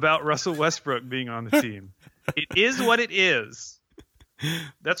pumped about Russell Westbrook being on the team. It is what it is.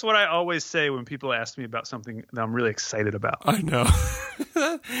 That's what I always say when people ask me about something that I'm really excited about. I know.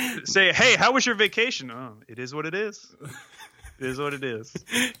 Say, hey, how was your vacation? Oh, it is what it is. It is what it is.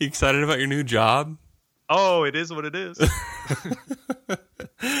 You excited about your new job? Oh, it is what it is.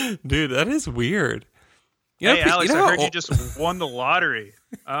 Dude, that is weird. Hey, Alex, I heard you just won the lottery.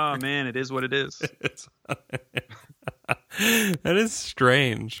 Oh, man, it is what it is. That is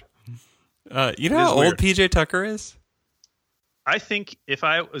strange. You know how weird. old PJ Tucker is? I think if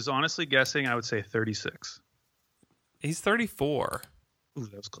I was honestly guessing, I would say 36. He's 34. Ooh,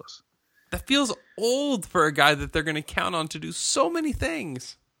 that was close. That feels old for a guy that they're going to count on to do so many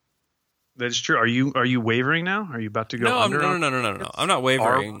things. That is true. Are you wavering now? Are you about to go under? No. I'm not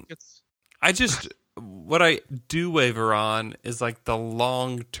wavering. I just what I do waver on is like the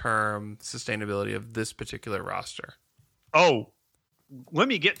long-term sustainability of this particular roster. Oh, let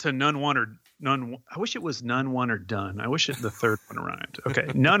me get to none one or none. I wish it was none one or done. I wish the third one rhymed. Okay,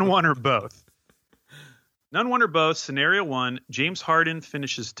 none one or both. None one or both. Scenario 1: James Harden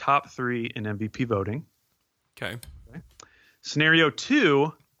finishes top 3 in MVP voting. Okay. Scenario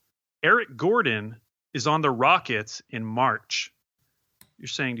 2: Eric Gordon is on the Rockets in March. You're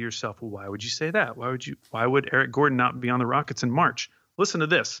saying to yourself, well, why would you say that? Why would Eric Gordon not be on the Rockets in March? Listen to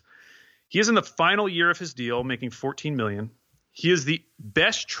this. He is in the final year of his deal, making $14 million. He is the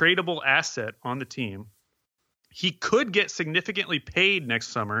best tradable asset on the team. He could get significantly paid next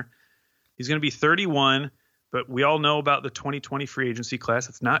summer. He's going to be 31, but we all know about the 2020 free agency class.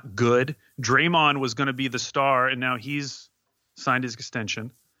 It's not good. Draymond was going to be the star, and now he's signed his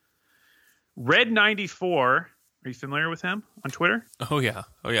extension. Red 94, are you familiar with him on Twitter? Oh yeah.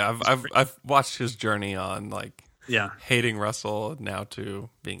 I've watched his journey on like hating Russell now to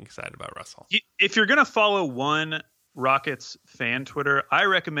being excited about Russell. If you're gonna follow one Rockets fan Twitter, I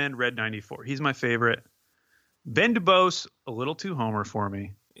recommend Red 94. He's my favorite. Ben DuBose, a little too homer for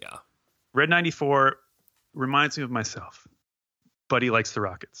me. Yeah. Red 94 reminds me of myself, but he likes the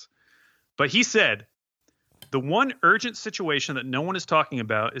Rockets. But he said, The one urgent situation that no one is talking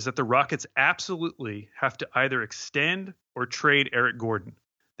about is that the Rockets absolutely have to either extend or trade Eric Gordon.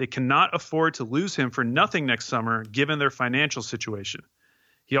 They cannot afford to lose him for nothing next summer, given their financial situation.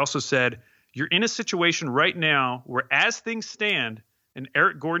 He also said, "You're in a situation right now where, as things stand, an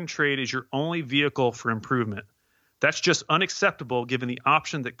Eric Gordon trade is your only vehicle for improvement. That's just unacceptable given the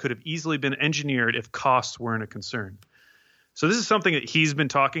option that could have easily been engineered if costs weren't a concern." So this is something that he's been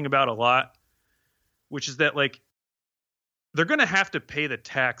talking about a lot, which is that, like, they're going to have to pay the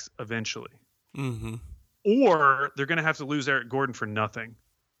tax eventually. Mm-hmm. Or they're going to have to lose Eric Gordon for nothing.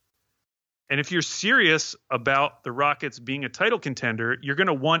 And if you're serious about the Rockets being a title contender, you're going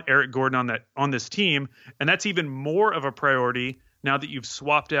to want Eric Gordon on this team, and that's even more of a priority now that you've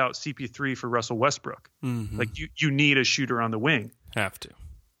swapped out CP3 for Russell Westbrook. Mm-hmm. Like, you need a shooter on the wing. Have to.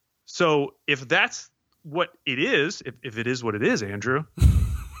 So if that's what it is, if it is what it is, Andrew,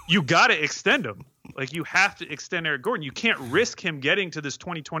 you got to extend him. Like, you have to extend Eric Gordon. You can't risk him getting to this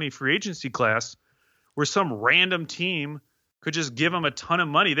 2020 free agency class where some random team could just give him a ton of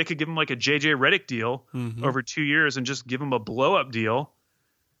money. They could give him like a JJ Redick deal over 2 years and just give him a blow up deal.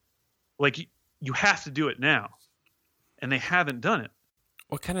 Like, you have to do it now. And they haven't done it.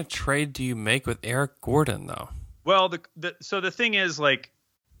 What kind of trade do you make with Eric Gordon, though? Well, so the thing is, like,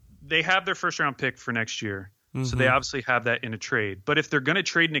 they have their first round pick for next year. So they obviously have that in a trade. But if they're going to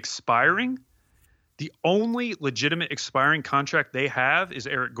trade an expiring, the only legitimate expiring contract they have is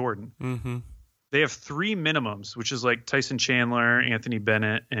Eric Gordon. Mm-hmm. They have 3 minimums, which is like Tyson Chandler, Anthony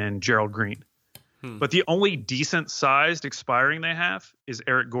Bennett, and Gerald Green. But the only decent sized expiring they have is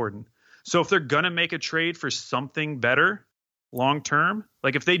Eric Gordon. So if they're going to make a trade for something better long term,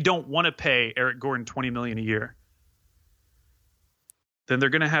 like if they don't want to pay Eric Gordon $20 million a year, then they're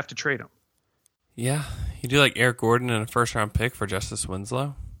going to have to trade him. Yeah. You do like Eric Gordon and a first round pick for Justice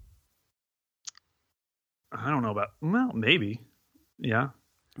Winslow? I don't know about, well, maybe. Yeah.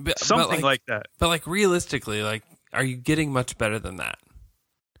 Something like that. But like realistically, like, are you getting much better than that?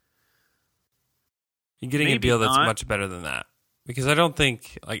 You're getting Maybe a deal that's not. much better than that. Because I don't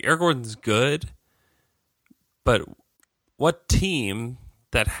think, like, Eric Gordon's good, but what team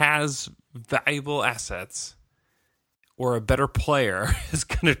that has valuable assets or a better player is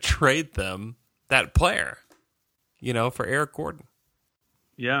going to trade them, that player, for Eric Gordon?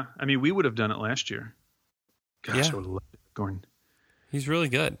 Yeah. I mean, we would have done it last year. Gosh, Yeah. I would have loved Eric Gordon. He's really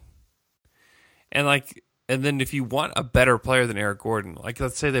good. And then if you want a better player than Eric Gordon, like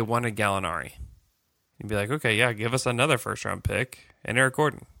let's say they wanted Gallinari, you'd be like, okay, yeah, give us another first round pick and Eric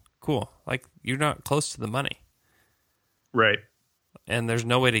Gordon. Cool. Like, you're not close to the money. Right. And there's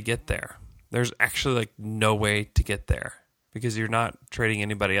no way to get there. There's actually like no way to get there because you're not trading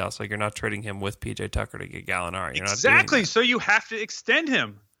anybody else. Like, you're not trading him with PJ Tucker to get Gallinari. You're Exactly. Not doing that. So you have to extend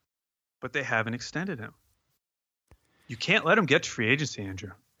him, but they haven't extended him. You can't let him get to free agency,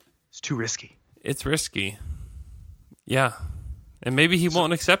 Andrew. It's too risky. It's risky. Yeah. And maybe he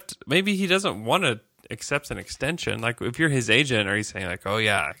won't accept, maybe he doesn't want to accept an extension. Like, if you're his agent, or he's saying like, oh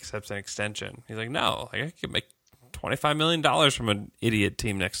yeah, accepts an extension. He's like, no, like, I could make $25 million from an idiot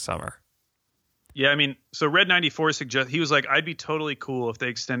team next summer. Yeah, I mean, so Red 94 suggests, he was like, I'd be totally cool if they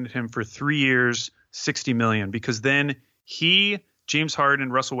extended him for 3 years, $60 million, because then he, James Harden,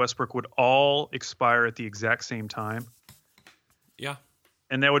 and Russell Westbrook would all expire at the exact same time. Yeah.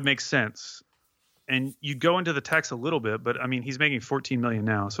 And that would make sense. And you go into the tax a little bit, but I mean, he's making $14 million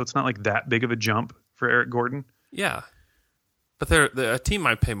now, so it's not like that big of a jump for Eric Gordon. Yeah. But a team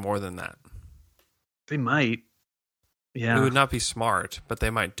might pay more than that. They might. Yeah. It would not be smart, but they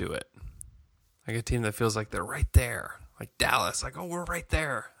might do it. Like a team that feels like they're right there. Like Dallas. Like, oh, we're right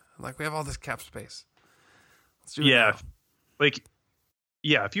there. Like, we have all this cap space. Let's do it now. Like,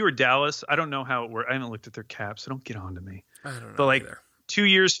 yeah, if you were Dallas, I don't know how it works. I haven't looked at their cap, so don't get on to me. I don't know. But like either. 2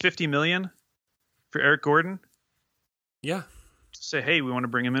 years, $50 million for Eric Gordon. Yeah. Say, hey, we want to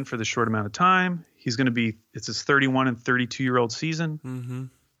bring him in for this short amount of time. He's going to be, it's his 31 and 32-year-old season. Mm-hmm.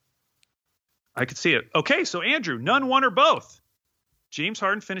 I could see it. Okay, so Andrew, none, one, or both. James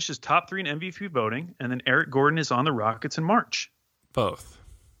Harden finishes top 3 in MVP voting, and then Eric Gordon is on the Rockets in March. Both.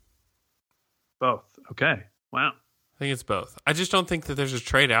 Both. Okay. Wow. I think it's both. I just don't think that there's a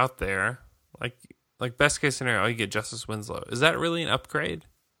trade out there. Like best case scenario, you get Justice Winslow. Is that really an upgrade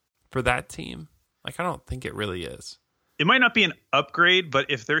for that team? Like, I don't think it really is. It might not be an upgrade, but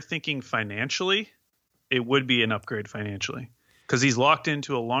if they're thinking financially, it would be an upgrade financially. Because he's locked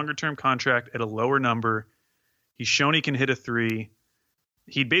into a longer-term contract at a lower number. He's shown he can hit a 3.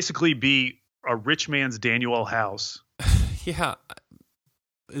 He'd basically be a rich man's Daniel House. Yeah.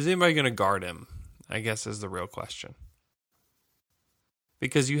 Is anybody going to guard him? I guess is the real question.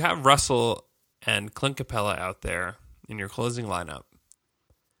 Because you have Russell and Clint Capella out there in your closing lineup,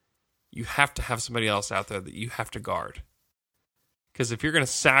 you have to have somebody else out there that you have to guard. Because if you're going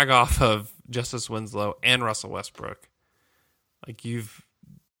to sag off of Justice Winslow and Russell Westbrook, like, you've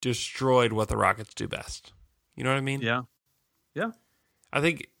destroyed what the Rockets do best. You know what I mean? Yeah. I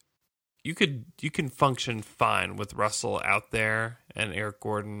think you can function fine with Russell out there and Eric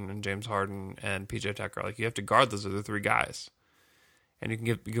Gordon and James Harden and PJ Tucker. Like, you have to guard those other three guys, and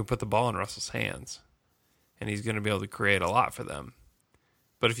you can put the ball in Russell's hands, and he's going to be able to create a lot for them.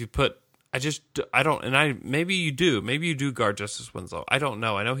 But if you put, maybe you do guard Justice Winslow. I don't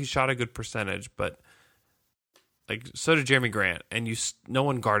know. I know he shot a good percentage, but like, so did Jeremy Grant, and no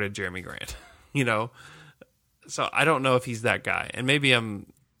one guarded Jeremy Grant, you know? So I don't know if he's that guy. And maybe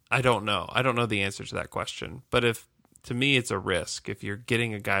I don't know. I don't know the answer to that question. But to me, it's a risk. If you're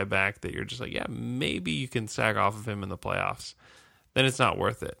getting a guy back that you're just like, yeah, maybe you can sag off of him in the playoffs, then it's not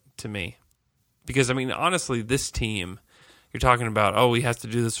worth it to me. Because, I mean, honestly, this team, you're talking about, he has to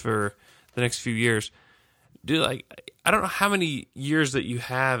do this for the next few years. Dude, like, I don't know how many years that you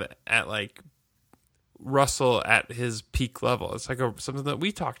have at, like, Russell at his peak level. It's like something that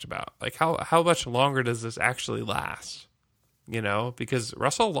we talked about. Like, how much longer does this actually last? You know, because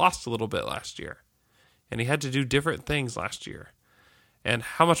Russell lost a little bit last year, and he had to do different things last year. And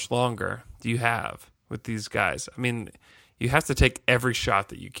how much longer do you have with these guys? I mean, you have to take every shot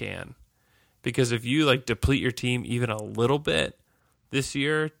that you can, because if you, like, deplete your team even a little bit this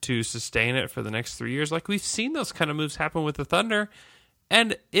year to sustain it for the next 3 years, like, we've seen those kind of moves happen with the Thunder,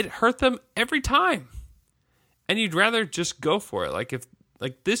 and it hurt them every time. And you'd rather just go for it. Like, if,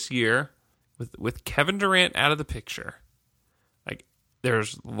 like, this year with Kevin Durant out of the picture, like,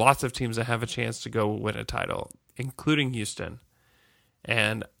 there's lots of teams that have a chance to go win a title, including Houston.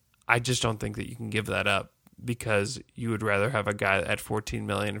 And I just don't think that you can give that up, because you would rather have a guy at $14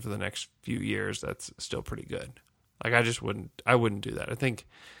 million for the next few years that's still pretty good. Like, I wouldn't do that. I think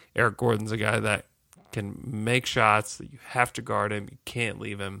Eric Gordon's a guy that can make shots, that you have to guard him, you can't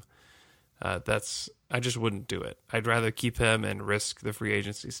leave him. I just wouldn't do it. I'd rather keep him and risk the free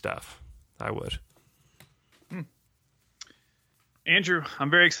agency stuff. I would. Andrew, I'm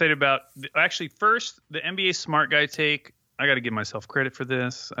very excited about, actually, first, the NBA smart guy take. I got to give myself credit for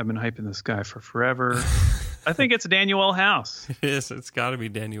this. I've been hyping this guy for forever. I think it's Daniel House. It is. It's got to be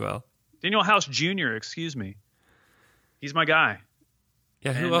Daniel. Daniel House Jr., excuse me. He's my guy.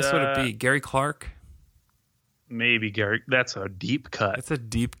 Yeah, who else would it be? Gary Clark? Maybe Gary. That's a deep cut. It's a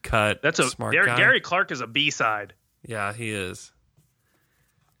deep cut. That's a smart guy. Gary Clark is a B-side. Yeah, he is.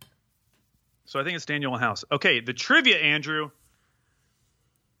 So I think it's Daniel House. Okay, the trivia, Andrew.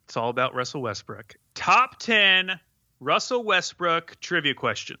 It's all about Russell Westbrook. Top 10 Russell Westbrook trivia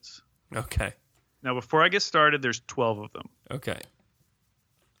questions. Okay. Now, before I get started, there's 12 of them. Okay.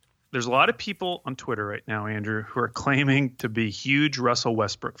 There's a lot of people on Twitter right now, Andrew, who are claiming to be huge Russell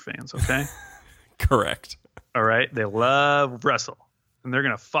Westbrook fans, okay? Correct. All right? They love Russell. And they're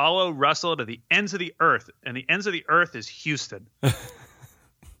going to follow Russell to the ends of the earth. And the ends of the earth is Houston. And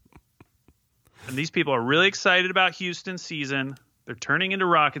these people are really excited about Houston's season. They're turning into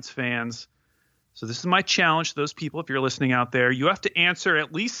Rockets fans. So this is my challenge to those people, if you're listening out there. You have to answer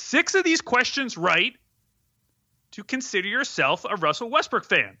at least 6 of these questions right to consider yourself a Russell Westbrook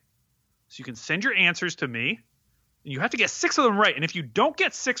fan. So you can send your answers to me, and you have to get 6 of them right. And if you don't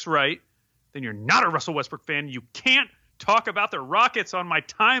get 6 right, then you're not a Russell Westbrook fan. You can't talk about the Rockets on my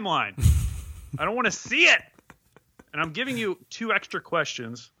timeline. I don't want to see it. And I'm giving you 2 extra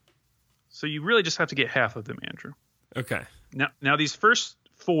questions, so you really just have to get half of them, Andrew. Okay. Now these first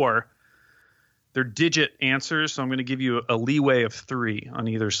 4, they're digit answers, so I'm going to give you a leeway of 3 on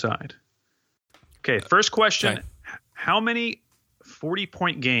either side. Okay, first question. Okay. How many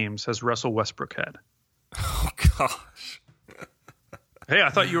 40-point games has Russell Westbrook had? Oh, gosh. Hey, I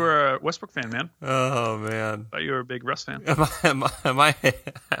thought you were a Westbrook fan, man. Oh, man. I thought you were a big Russ fan. Am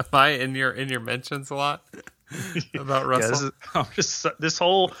I in your mentions a lot about Russell? Yeah, this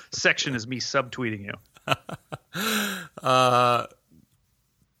whole section is me subtweeting you.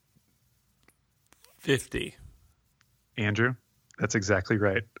 50. Andrew, that's exactly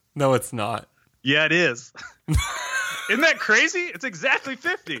right. No, it's not. Yeah, it is. Isn't that crazy? It's exactly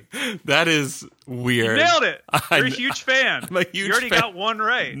 50. That is weird. You nailed it. You're a huge fan. I'm a huge fan. You already got 1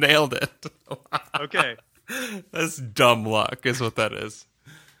 right. Nailed it. Okay. That's dumb luck is what that is.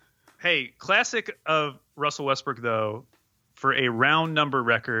 Hey, classic of Russell Westbrook, though, for a round number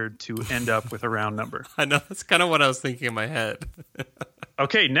record to end up with a round number. I know. That's kind of what I was thinking in my head.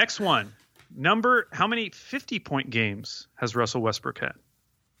 Okay, next one. How many 50-point games has Russell Westbrook had?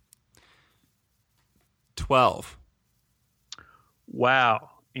 12. Wow,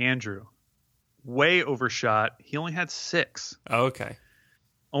 Andrew. way overshot. He only had 6. Okay.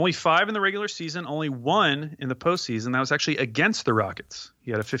 Only 5 in the regular season, only 1 in the postseason. That was actually against the Rockets.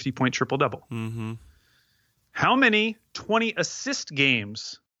 He had a 50-point triple-double. Mm-hmm. How many 20-assist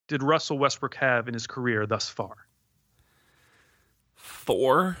games did Russell Westbrook have in his career thus far?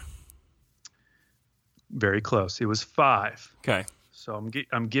 4. Very close. It was 5. Okay. So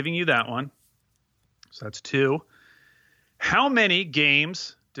I'm giving you that one. So that's 2. How many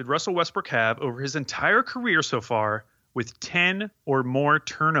games did Russell Westbrook have over his entire career so far with 10 or more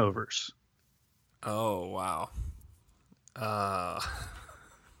turnovers? Oh, wow.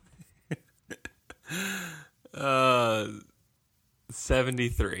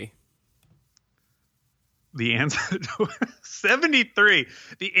 73. The answer 73.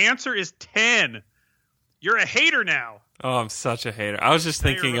 The answer is 10. You're a hater now. Oh, I'm such a hater. I was just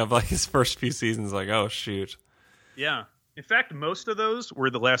thinking of like his first few seasons, like, oh shoot. Yeah. In fact, most of those were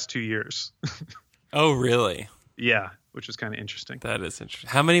the last 2 years. Oh, really? Yeah, which was kind of interesting. That is interesting.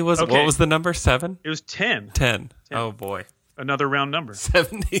 How many was it? Okay. What was the number? 7? It was 10. 10. Oh boy. Another round number.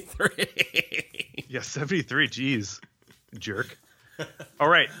 73. Yeah, 73. Jeez. Jerk. All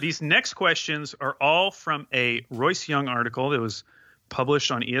right. These next questions are all from a Royce Young article that was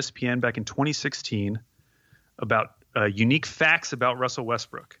published on ESPN back in 2016 about unique facts about Russell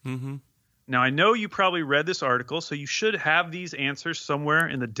Westbrook. Mm-hmm. Now, I know you probably read this article, so you should have these answers somewhere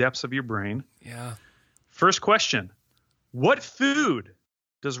in the depths of your brain. Yeah. First question. What food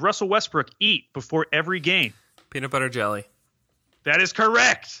does Russell Westbrook eat before every game? Peanut butter jelly. That is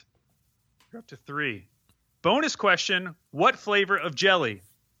correct. You're up to 3. Bonus question. What flavor of jelly?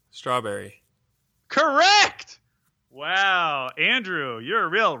 Strawberry. Correct. Wow. Andrew, you're a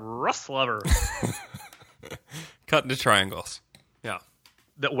real Russ lover. Cut into triangles. Yeah.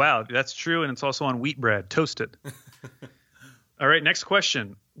 Wow, that's true, and it's also on wheat bread, toasted. All right, next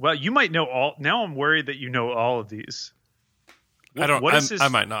question. Well, you might know all. Now I'm worried that you know all of these. I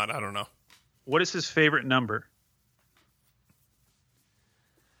might not. I don't know. What is his favorite number?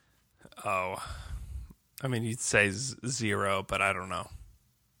 Oh. I mean, you'd say 0, but I don't know.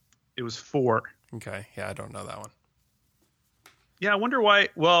 It was 4. Okay. Yeah, I don't know that one. Yeah, I wonder why.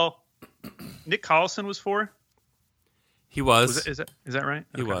 Well, Nick Collison was 4. He was. Is that right?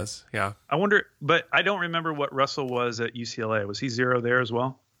 He was, yeah. I wonder, but I don't remember what Russell was at UCLA. Was he 0 there as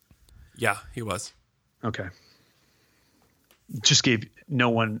well? Yeah, he was. Okay. Just gave no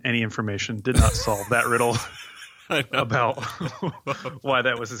one any information. Did not solve that riddle about why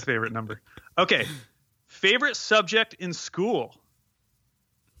that was his favorite number. Okay. Favorite subject in school?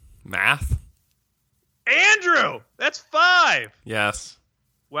 Math? Andrew! That's 5. Yes.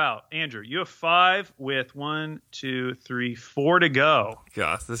 Wow, Andrew, you have 5 with 1, 2, 3, 4 to go.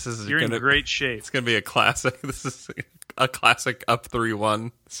 Gosh, this is You're in great shape. It's going to be a classic. This is a classic up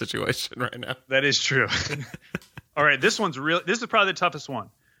 3-1 situation right now. That is true. All right, this is probably the toughest one.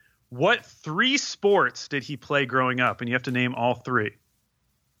 What 3 sports did he play growing up? And you have to name all 3.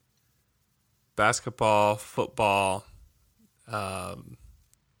 Basketball, football,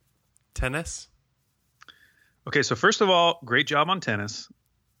 tennis. Okay, so first of all, great job on tennis.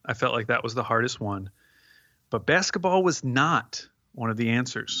 I felt like that was the hardest one. But basketball was not one of the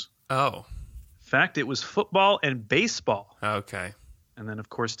answers. Oh. In fact, it was football and baseball. Okay. And then, of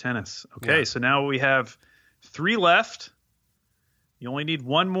course, tennis. Okay, Yeah. So now we have 3 left. You only need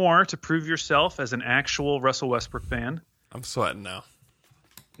 1 more to prove yourself as an actual Russell Westbrook fan. I'm sweating now.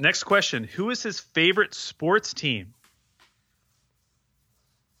 Next question. Who is his favorite sports team?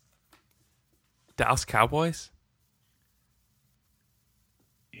 Dallas Cowboys?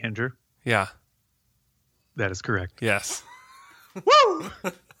 Andrew? Yeah. That is correct. Yes. Woo!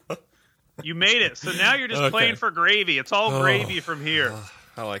 You made it. So now you're just Okay. playing for gravy. It's all gravy from here.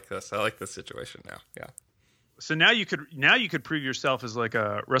 I like this. I like this situation now. Yeah. So now you could prove yourself as like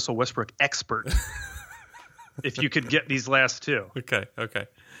a Russell Westbrook expert if you could get these last 2. Okay.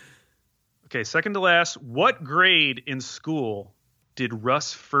 Okay, second to last. What grade in school did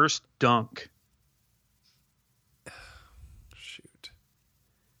Russ first dunk? Shoot.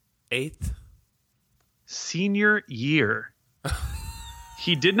 8th? Senior year.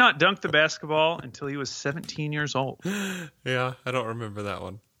 He did not dunk the basketball until he was 17 years old. Yeah, I don't remember that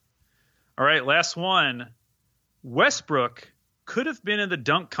one. All right, last one. Westbrook could have been in the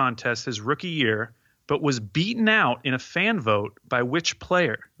dunk contest his rookie year, but was beaten out in a fan vote by which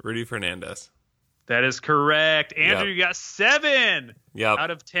player? Rudy Fernandez. That is correct. Andrew, Yep. you got 7 Yep. out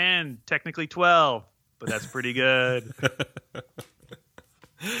of 10, technically 12, but that's pretty good.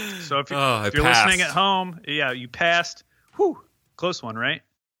 So if you're passed. listening at home, yeah, you passed. Whew, close one, right?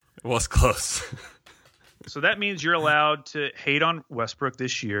 It was close. So that means you're allowed to hate on Westbrook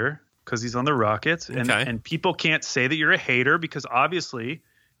this year. because he's on the Rockets, and people can't say that you're a hater because obviously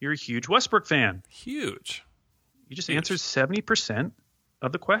you're a huge Westbrook fan. Huge. You just answered 70%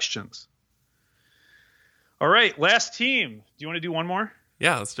 of the questions. All right, last team. Do you want to do one more?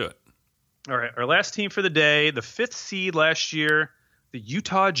 Yeah, let's do it. All right, our last team for the day, the 5th seed last year, the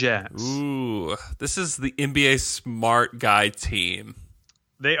Utah Jazz. Ooh, this is the NBA smart guy team.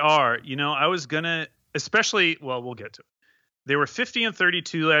 They are. I was going to, we'll get to it. They were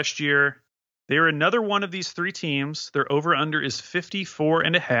 50-32 last year. They are another one of these three teams. Their over-under is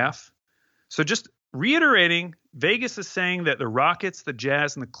 54.5. So just reiterating, Vegas is saying that the Rockets, the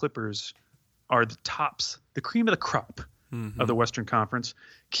Jazz, and the Clippers are the tops, the cream of the crop of the Western Conference.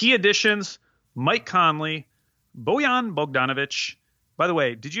 Key additions, Mike Conley, Bojan Bogdanovic. By the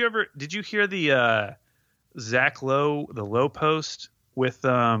way, did you hear the Zach Lowe, the Lowe post with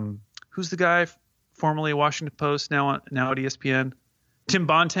who's the guy formerly Washington Post, now at ESPN? Tim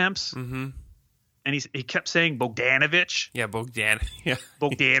Bontemps. Mm-hmm. And he kept saying Bogdanovic. Yeah, Yeah.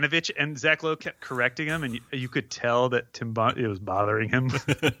 Bogdanovic. And Zach Lowe kept correcting him, and you could tell that it was bothering him.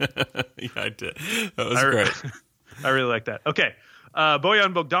 Yeah, I did. That was great. I really like that. Okay.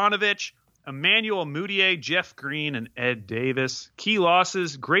 Bojan Bogdanovic, Emmanuel Mudiay, Jeff Green, and Ed Davis. Key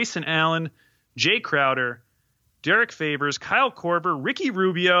losses, Grayson Allen, Jay Crowder, Derek Favors, Kyle Korver, Ricky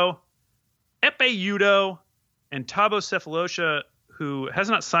Rubio, Epe Udo, and Thabo Sefolosha, who has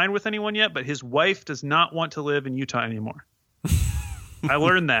not signed with anyone yet, but his wife does not want to live in Utah anymore. I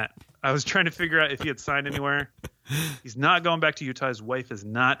learned that. I was trying to figure out if he had signed anywhere. He's not going back to Utah. His wife is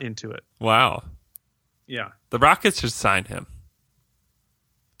not into it. Wow. Yeah. The Rockets should sign him.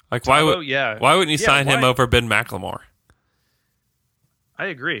 Like, why wouldn't you sign him over Ben McLemore? I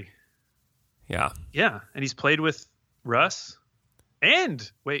agree. Yeah. Yeah. And he's played with Russ.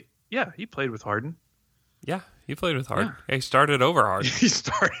 And, he played with Harden. Yeah, he played with Harden. Yeah. He started over Harden. He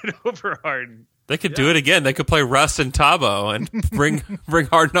started over Harden. They could do it again. They could play Russ and Thabo and bring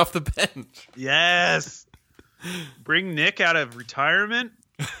Harden off the bench. Yes. Bring Nick out of retirement.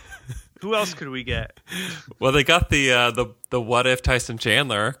 Who else could we get? Well, they got the what if Tyson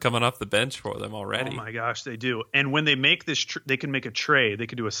Chandler coming off the bench for them already. Oh my gosh, they do. And when they make this, they can make a trade. They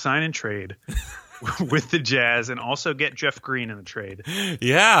could do a sign and trade with the Jazz and also get Jeff Green in the trade.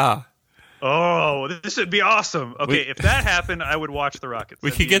 Yeah. Oh, this would be awesome. Okay, if that happened, I would watch the Rockets.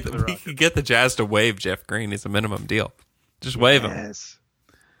 We could get the Jazz to waive Jeff Green. He's a minimum deal. Just waive him.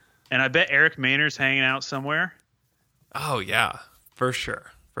 And I bet Eric Maynard's hanging out somewhere. Oh yeah, for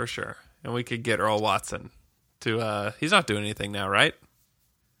sure. And we could get Earl Watson to. He's not doing anything now, right?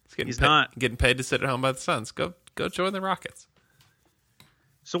 He's not getting paid to sit at home by the Suns. Go join the Rockets.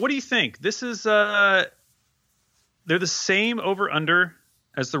 So what do you think? This is they're the same over under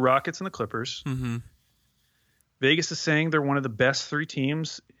as the Rockets and the Clippers. Mm-hmm. Vegas is saying they're one of the best three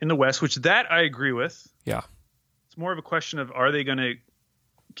teams in the West, which that I agree with. Yeah. It's more of a question of, are they going to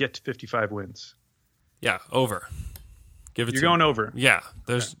get to 55 wins? Yeah, over. You're going over. Yeah,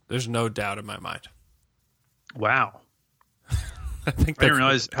 there's no doubt in my mind. Wow. I didn't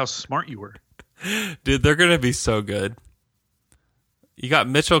realize how smart you were. Dude, they're going to be so good. You got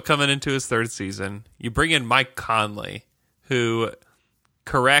Mitchell coming into his third season. You bring in Mike Conley, who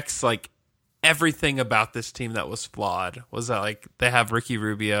corrects like everything about this team that was flawed. Was that like they have Ricky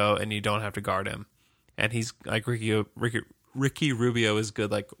Rubio and you don't have to guard him, and he's like Ricky Rubio is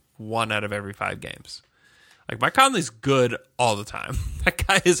good like 1 out of every 5 games. Like Mike Conley's good all the time. That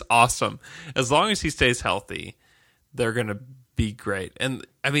guy is awesome. As long as he stays healthy, they're gonna be great. And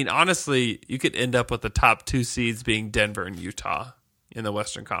I mean, honestly, you could end up with the top 2 seeds being Denver and Utah in the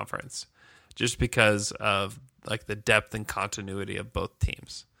Western Conference, just because of like the depth and continuity of both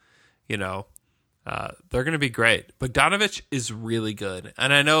teams. They're going to be great. Bogdanovic is really good,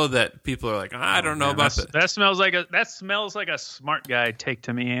 and I know that people are like, I don't know about that. That smells like a smart guy take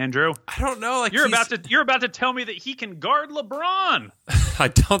to me, Andrew. I don't know. Like you're about to tell me that he can guard LeBron. I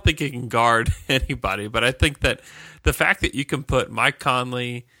don't think he can guard anybody, but I think that the fact that you can put Mike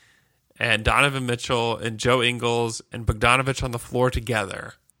Conley and Donovan Mitchell and Joe Ingles and Bogdanovic on the floor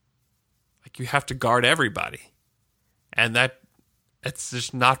together, like you have to guard everybody, and it's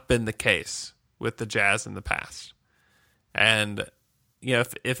just not been the case with the Jazz in the past. And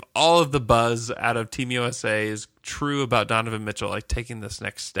if all of the buzz out of Team USA is true about Donovan Mitchell, like taking this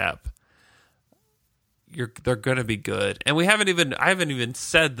next step, they're going to be good. And I haven't even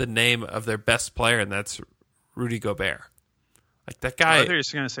said the name of their best player, and that's Rudy Gobert. Like that guy. I thought you were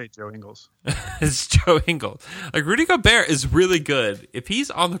just going to say Joe Ingles. It's Joe Ingles. Like Rudy Gobert is really good. If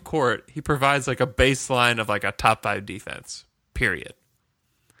he's on the court, he provides like a baseline of like a top 5 defense, period.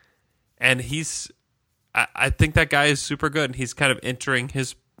 And I think that guy is super good. And he's kind of entering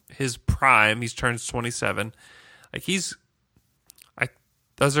his his prime. He's turned 27. Like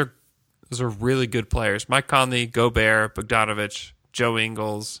those are really good players. Mike Conley, Gobert, Bogdanovich, Joe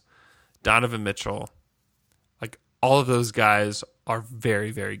Ingles, Donovan Mitchell. Like all of those guys are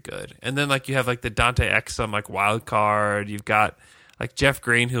very, very good. And then like you have like the Dante Exum like wild card. You've got like Jeff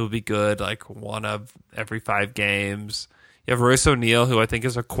Green, who will be good like one of every 5 games. You have Royce O'Neal, who I think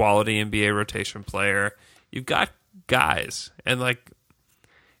is a quality NBA rotation player. You've got guys, and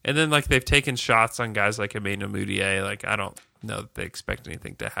then like they've taken shots on guys like Emmanuel Mudiay. Like I don't know that they expect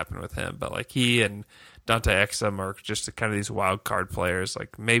anything to happen with him, but like he and Dante Exum are just kind of these wild card players.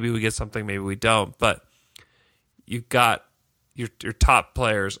 Like maybe we get something, maybe we don't. But you've got your top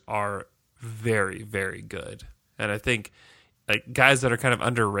players are very, very good, and I think like guys that are kind of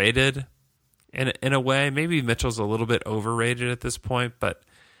underrated in a way. Maybe Mitchell's a little bit overrated at this point, but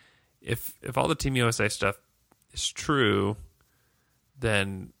if all the Team USA stuff is true,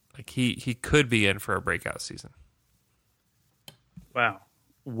 then like he could be in for a breakout season. Wow.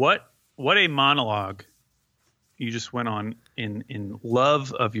 What a monologue you just went on in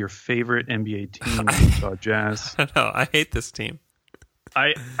love of your favorite NBA team, Utah Jazz. I know, I hate this team.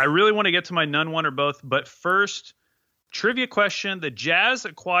 I really want to get to my none, one, or both, but first, trivia question. The Jazz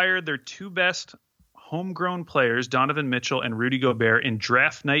acquired their 2 best homegrown players, Donovan Mitchell and Rudy Gobert, in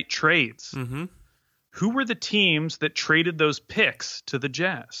draft night trades. Mm-hmm. Who were the teams that traded those picks to the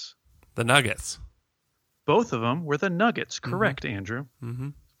Jazz? The Nuggets. Both of them were the Nuggets. Correct, Andrew. Mm-hmm.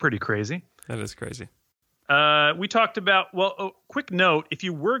 Pretty crazy. That is crazy. We talked about, quick note, if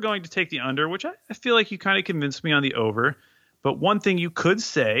you were going to take the under, which I feel like you kind of convinced me on the over, but one thing you could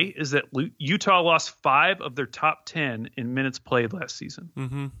say is that Utah lost 5 of their top 10 in minutes played last season.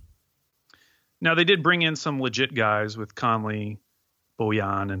 Mm-hmm. Now, they did bring in some legit guys with Conley,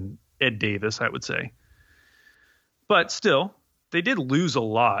 Bojan, and Ed Davis, I would say. But still, they did lose a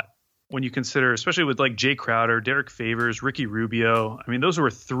lot when you consider, especially with like Jay Crowder, Derek Favors, Ricky Rubio. I mean, those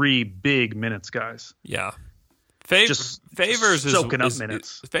were 3 big minutes guys. Yeah. Just Favors soaking up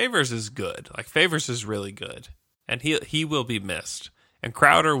minutes. Favors is good. Like Favors is really good. And he will be missed. And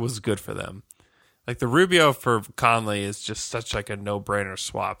Crowder was good for them. Like the Rubio for Conley is just such like a no-brainer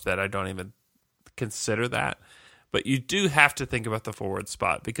swap that I don't even consider that. But you do have to think about the forward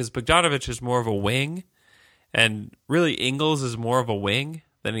spot because Bogdanovich is more of a wing, and really Ingles is more of a wing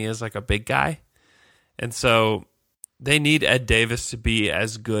than he is like a big guy. And so they need Ed Davis to be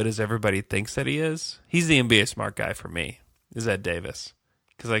as good as everybody thinks that he is. He's the NBA smart guy for me, is Ed Davis.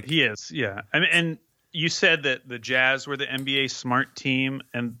 Cause like he is, yeah. I mean, and you said that the Jazz were the NBA smart team,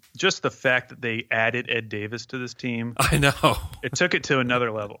 and just the fact that they added Ed Davis to this team, I know. It took it to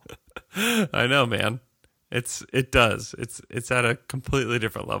another level. I know, man. It does. It's at a completely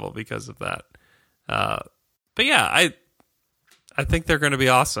different level because of that. But yeah, I think they're going to be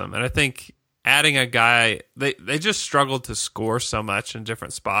awesome. And I think adding a guy, they just struggled to score so much in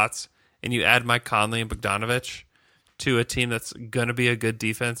different spots. And you add Mike Conley and Bogdanovich to a team that's going to be a good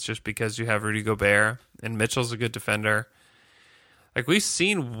defense just because you have Rudy Gobert and Mitchell's a good defender. Like we've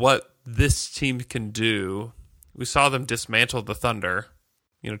seen what this team can do. We saw them dismantle the Thunder,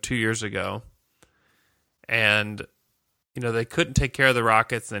 2 years ago. And, they couldn't take care of the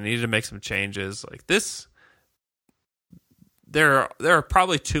Rockets and they needed to make some changes. Like this, there are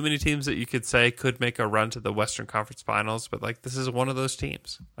probably too many teams that you could say could make a run to the Western Conference Finals, but like this is one of those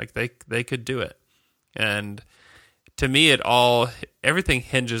teams. Like they could do it. And to me, everything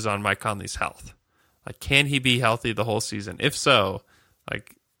hinges on Mike Conley's health. Like, can he be healthy the whole season? If so,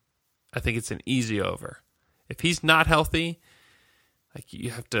 like, I think it's an easy over. If he's not healthy, like you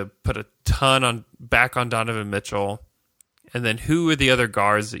have to put a ton back on Donovan Mitchell, and then who are the other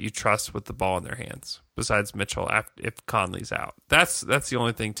guards that you trust with the ball in their hands besides Mitchell if Conley's out? That's the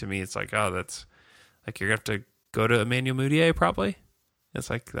only thing to me. It's like, oh, that's like you're gonna have to go to Emmanuel Mudiay probably. It's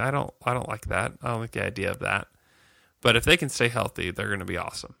like I don't like that. I don't like the idea of that. But if they can stay healthy, they're gonna be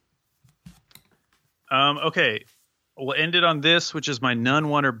awesome. Okay, we'll end it on this, which is my none,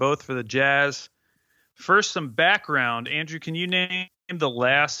 one, or both for the Jazz. First, some background. Andrew, can you name the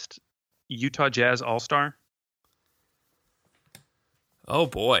last Utah Jazz All-Star? Oh,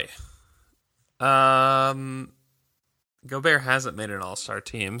 boy. Gobert hasn't made an All-Star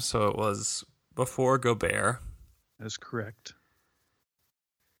team, so it was before Gobert. That is correct.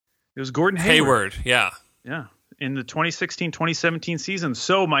 It was Gordon Hayward, yeah. Yeah, in the 2016-2017 season.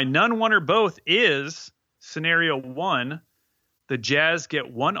 So my none, one, or both is scenario 1, the Jazz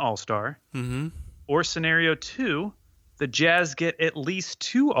get 1 All-Star. Mm-hmm. Or scenario 2, the Jazz get at least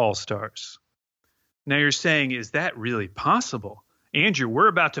 2 All-Stars. Now you're saying, is that really possible? Andrew, we're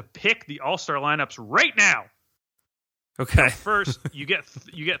about to pick the All-Star lineups right now. Okay. First, you get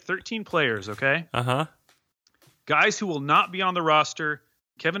 13 players, okay? Uh-huh. Guys who will not be on the roster: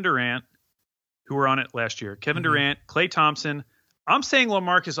 Kevin Durant, who were on it last year. Kevin Durant, Klay Thompson. I'm saying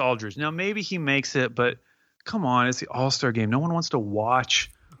LaMarcus Aldridge. Now, maybe he makes it, but come on, it's the All-Star game. No one wants to watch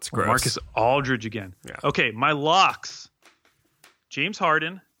LaMarcus Aldridge again. Yeah. Okay, my locks: James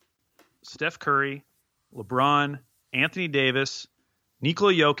Harden, Steph Curry, LeBron, Anthony Davis,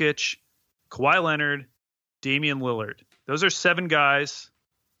 Nikola Jokic, Kawhi Leonard, Damian Lillard. Those are 7 guys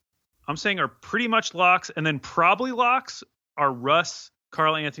I'm saying are pretty much locks, and then probably locks are Russ,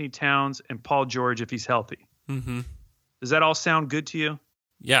 Karl Anthony Towns, and Paul George if he's healthy. Mm-hmm. Does that all sound good to you?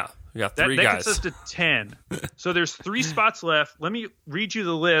 Yeah, we got 3 that guys. gets us to 10. So there's 3 spots left. Let me read you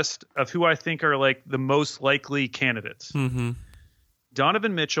the list of who I think are like the most likely candidates. Mm-hmm.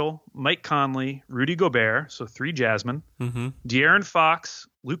 Donovan Mitchell, Mike Conley, Rudy Gobert, so 3 Jasmine, Mm-hmm. De'Aaron Fox,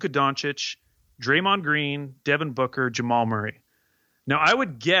 Luka Doncic, Draymond Green, Devin Booker, Jamal Murray. Now, I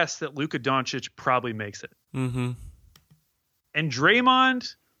would guess that Luka Doncic probably makes it. Mm-hmm. And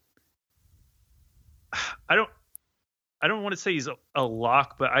Draymond, I don't want to say he's a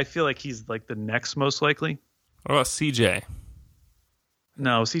lock, but I feel like he's like the next most likely. What about CJ?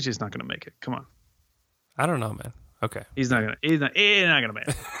 No, CJ's not going to make it. Come on. I don't know, man. Okay. He's not going to make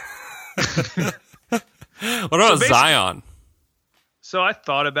it. What about So Zion? So I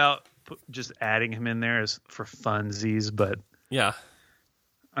thought about just adding him in there as for funsies, but Yeah.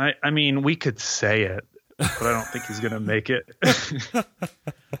 I mean, we could say it, but I don't think he's going to make it.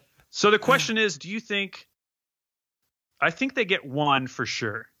 So the question is, do you think? I think they get 1 for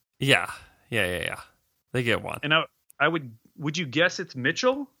sure. Yeah. They get 1. And would you guess it's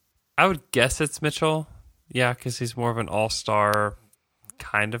Mitchell? I would guess it's Mitchell. Yeah, because he's more of an all-star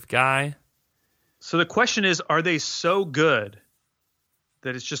kind of guy. So the question is, are they so good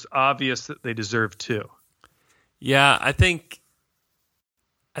that it's just obvious that they deserve 2? Yeah, I think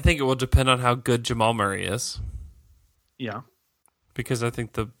it will depend on how good Jamal Murray is, Yeah. because I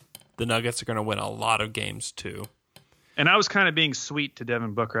think the Nuggets are going to win a lot of games too. And I was kind of being sweet to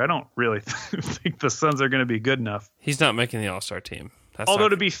Devin Booker. I don't really think the Suns are going to be good enough. He's not making the All-Star team. Although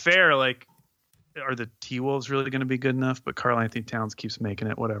to be fair, like, are the T-Wolves really going to be good enough? But Karl Anthony Towns keeps making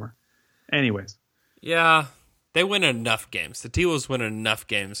it, whatever. Anyways. Yeah, they win enough games. The T-Wolves win enough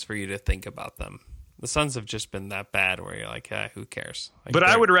games for you to think about them. The Suns have just been that bad where you're like, who cares? Like, But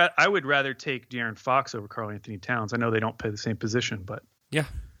I would rather take De'Aaron Fox over Karl Anthony Towns. I know they don't play the same position, but Yeah.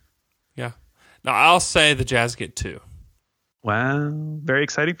 No, I'll say the Jazz get 2. wow, very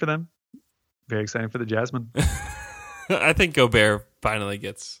exciting for them. Very exciting for the Jasmine. I think Gobert finally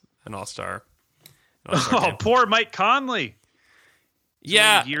gets an All-Star. Oh, poor Mike Conley.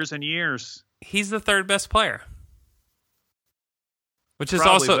 Yeah, Years and years. he's the 3rd best player. Which is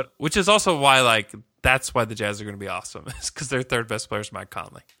Probably, also why that's why the Jazz are going to be awesome. Is because their 3rd best player is Mike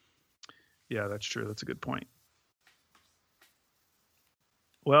Conley. Yeah, that's true. That's a good point.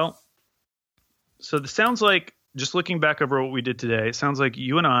 Well, so this sounds like, just looking back over what we did today, it sounds like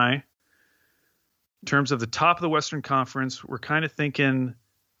you and I, in terms of the top of the Western Conference, we're kind of thinking,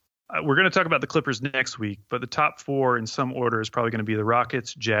 we're going to talk about the Clippers next week, but the top 4 in some order is probably going to be the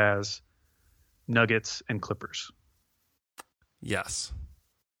Rockets, Jazz, Nuggets, and Clippers. Yes.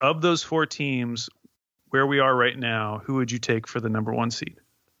 Of those 4 teams, where we are right now, who would you take for the number 1 seed?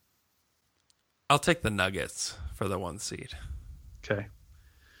 I'll take the Nuggets for the 1 seed. Okay.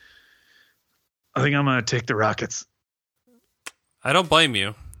 I think I'm going to take the Rockets. I don't blame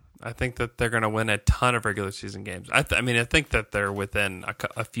you. I think that they're going to win a ton of regular season games. I think that they're within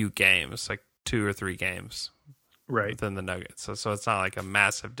a few games, like 2 or 3 games, Right. within the Nuggets. So it's not like a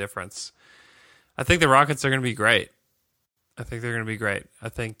massive difference. I think the Rockets are going to be great. I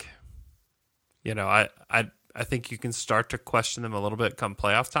think, I think you can start to question them a little bit come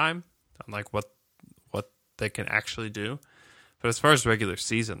playoff time on like what they can actually do. But as far as regular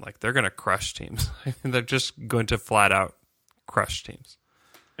season, like they're going to crush teams. They're just going to flat out crush teams.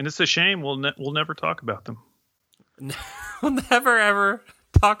 And it's a shame we'll never talk about them. We'll never ever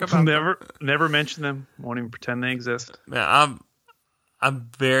talk about them. Never mention them. Won't even pretend they exist. Man, I'm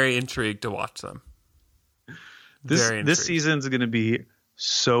very intrigued to watch them. This season's going to be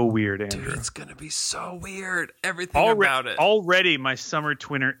so weird, Andrew. Dude, it's going to be so weird. Everything about it. Already my summer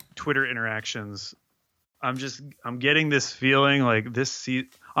Twitter interactions, I'm getting this feeling like this season,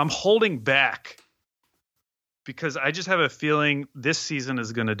 I'm holding back because I just have a feeling this season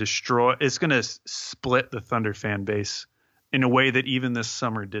is going to it's going to split the Thunder fan base in a way that even this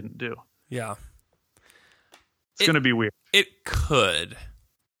summer didn't do. Yeah. It's going to be weird. It could.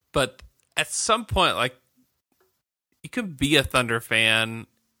 But at some point, like, you can be a Thunder fan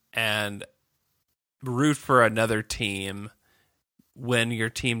and root for another team when your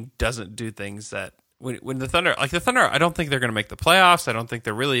team doesn't do things that when the Thunder, like the Thunder, I don't think they're going to make the playoffs. I don't think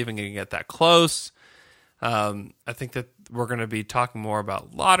they're really even going to get that close. I think that we're going to be talking more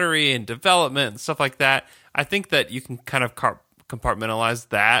about lottery and development and stuff like that. I think that you can kind of compartmentalize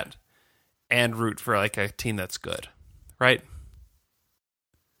that and root for like a team that's good, right?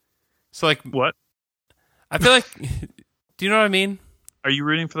 So like What? I feel like, do you know what I mean? Are you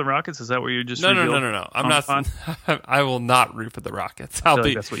rooting for the Rockets? Is that what you're just No. revealed? I'm not. I will not root for the Rockets. I feel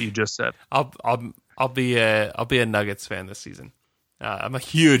like that's what you just said. I'll be a Nuggets fan this season. I'm a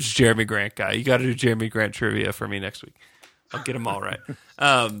huge Jeremy Grant guy. You got to do Jeremy Grant trivia for me next week. I'll get them all right.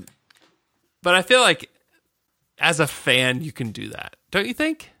 But I feel like as a fan, you can do that, don't you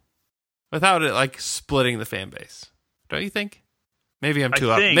think? Without it like splitting the fan base, don't you think? Maybe I'm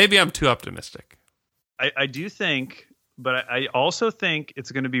too optimistic. I do think, but I also think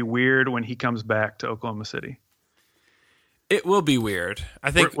it's going to be weird when he comes back to Oklahoma City. It will be weird.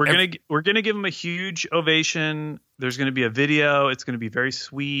 I think we're gonna give him a huge ovation. There's going to be a video. It's going to be very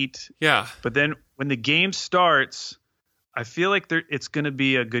sweet. Yeah. But then when the game starts, I feel like it's going to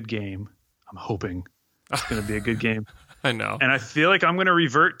be a good game. I'm hoping it's going to be a good game. I know. And I feel like I'm going to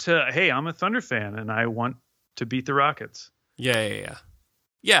revert to, hey, I'm a Thunder fan and I want to beat the Rockets. Yeah.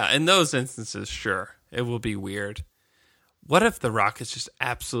 Yeah, in those instances, sure, it will be weird. What if the Rockets just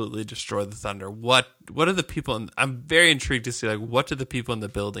absolutely destroy the Thunder? What are the people? I'm very intrigued to see like what do the people in the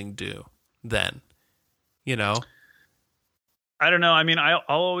building do then? You know, I don't know. I mean, I'll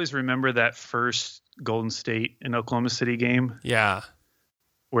always remember that first Golden State and Oklahoma City game. Yeah,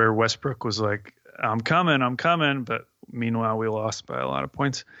 where Westbrook was like, "I'm coming," but meanwhile we lost by a lot of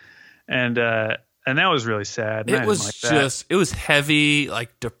points, and that was really sad. It was it was heavy,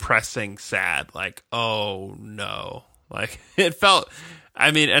 like depressing, sad. Like, oh no. Like it felt,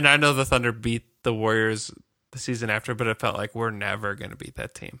 I mean, and I know the Thunder beat the Warriors the season after, but it felt like we're never going to beat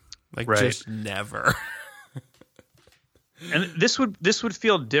that team. Like just never. And this would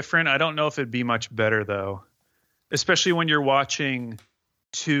feel different. I don't know if it'd be much better though, especially when you're watching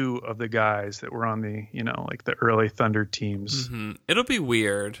two of the guys that were on the, like the early Thunder teams. Mm-hmm. It'll be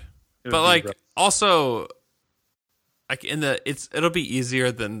weird, but like rough. Also like it'll be easier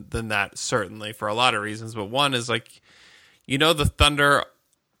than that certainly for a lot of reasons. But one is like, the Thunder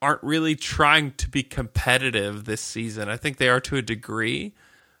aren't really trying to be competitive this season. I think they are to a degree,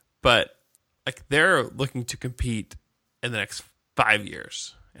 but like they're looking to compete in the next 5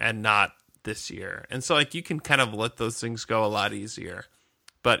 years and not this year. And so like you can kind of let those things go a lot easier.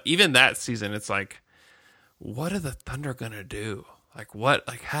 But even that season, it's like, what are the Thunder going to do?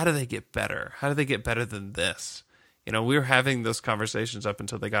 How do they get better? How do they get better than this? We were having those conversations up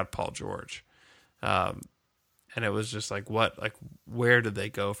until they got Paul George. And it was just like, where do they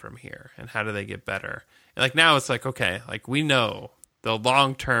go from here? And how do they get better? And like now it's like, okay, like we know the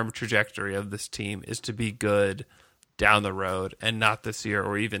long-term trajectory of this team is to be good down the road and not this year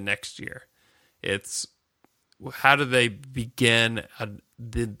or even next year. It's how do they begin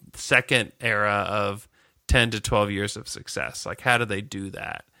the second era of 10 to 12 years of success? Like, how do they do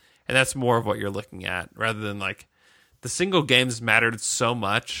that? And that's more of what you're looking at rather than like the single games mattered so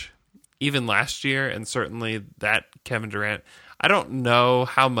much even last year. And certainly that Kevin Durant, I don't know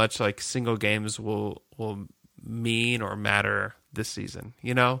how much like single games will mean or matter this season,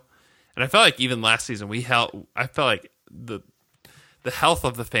 And I felt like even last season I felt like the health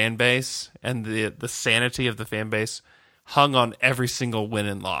of the fan base and the sanity of the fan base hung on every single win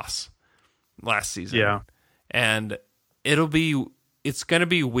and loss last season. Yeah. And it's going to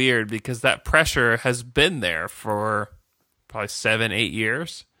be weird because that pressure has been there for probably 7-8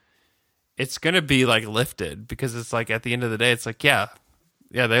 years. It's going to be like lifted because it's like at the end of the day, it's like, yeah,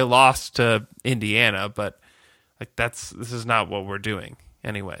 they lost to Indiana, but like this is not what we're doing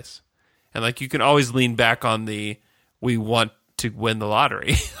anyways. And like, you can always lean back on we want to win the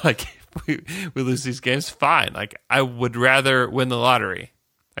lottery. Like we lose these games, fine. Like I would rather win the lottery.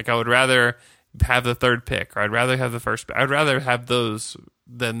 Like I would rather have the third pick, or I'd rather have the first pick. I'd rather have those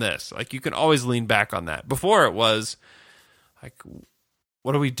than this. Like you can always lean back on that. Before it was like,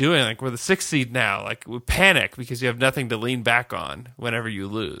 what are we doing? Like we're the 6th seed now. Like we panic because you have nothing to lean back on whenever you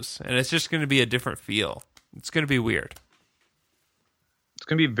lose. And it's just going to be a different feel. It's going to be weird. It's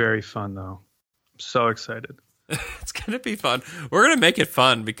going to be very fun though. I'm so excited. It's going to be fun. We're going to make it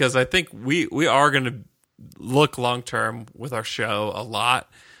fun because I think we are going to look long-term with our show a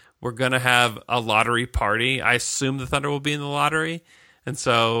lot. We're going to have a lottery party. I assume the Thunder will be in the lottery. And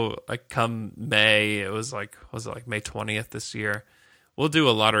so like come May, was it like May 20th this year? We'll do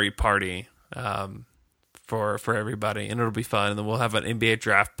a lottery party for everybody and it'll be fun. And then we'll have an NBA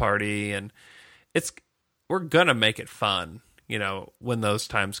draft party and we're gonna make it fun, when those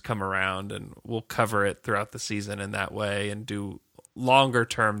times come around, and we'll cover it throughout the season in that way and do longer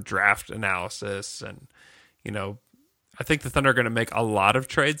term draft analysis. And I think the Thunder are going to make a lot of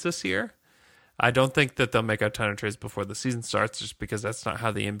trades this year. I don't think that they'll make a ton of trades before the season starts, just because that's not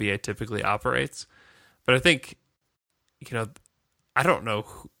how the NBA typically operates. But I think, I don't know.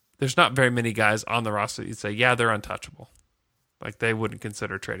 There's not very many guys on the roster that you'd say, yeah, they're untouchable. Like, they wouldn't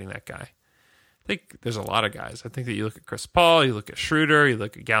consider trading that guy. I think there's a lot of guys. I think that you look at Chris Paul, you look at Schroeder, you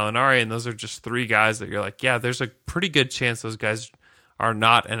look at Gallinari, and those are just three guys that you're like, yeah, there's a pretty good chance those guys are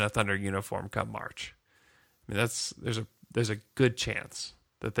not in a Thunder uniform come March. I mean, there's a good chance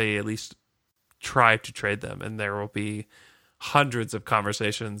that they at least try to trade them, and there will be hundreds of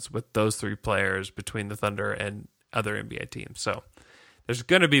conversations with those three players between the Thunder and other NBA teams. So there's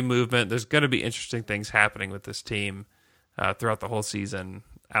going to be movement. There's going to be interesting things happening with this team throughout the whole season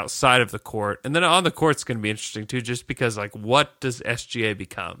outside of the court. And then on the court, it's going to be interesting too, just because, like, what does SGA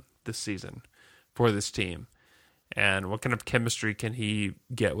become this season for this team? And what kind of chemistry can he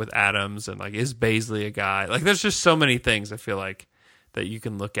get with Adams? And, like, is Baisley a guy? Like, there's just so many things I feel like that you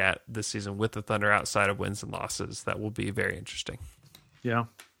can look at this season with the Thunder outside of wins and losses that will be very interesting. Yeah.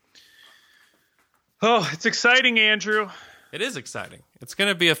 Oh, it's exciting, Andrew. It is exciting. It's going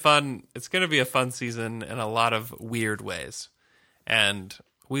to be a fun season in a lot of weird ways. And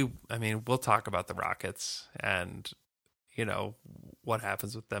we'll talk about the Rockets and, what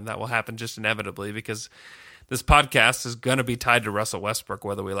happens with them. That will happen just inevitably, because this podcast is going to be tied to Russell Westbrook,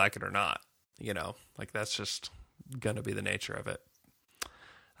 whether we like it or not. Like, that's just going to be the nature of it.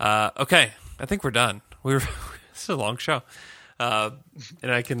 Okay, I think we're done. This is a long show. And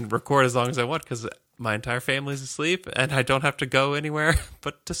I can record as long as I want because my entire family's asleep and I don't have to go anywhere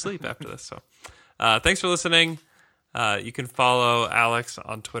but to sleep after this. So thanks for listening. You can follow Alex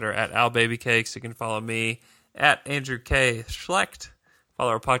on Twitter at AlBabyCakes. You can follow me at Andrew K. Schlecht.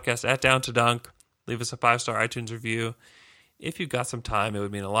 Follow our podcast at Down to Dunk. Leave us a 5-star iTunes review. If you've got some time, it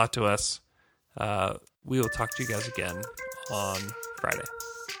would mean a lot to us. We will talk to you guys again on Friday.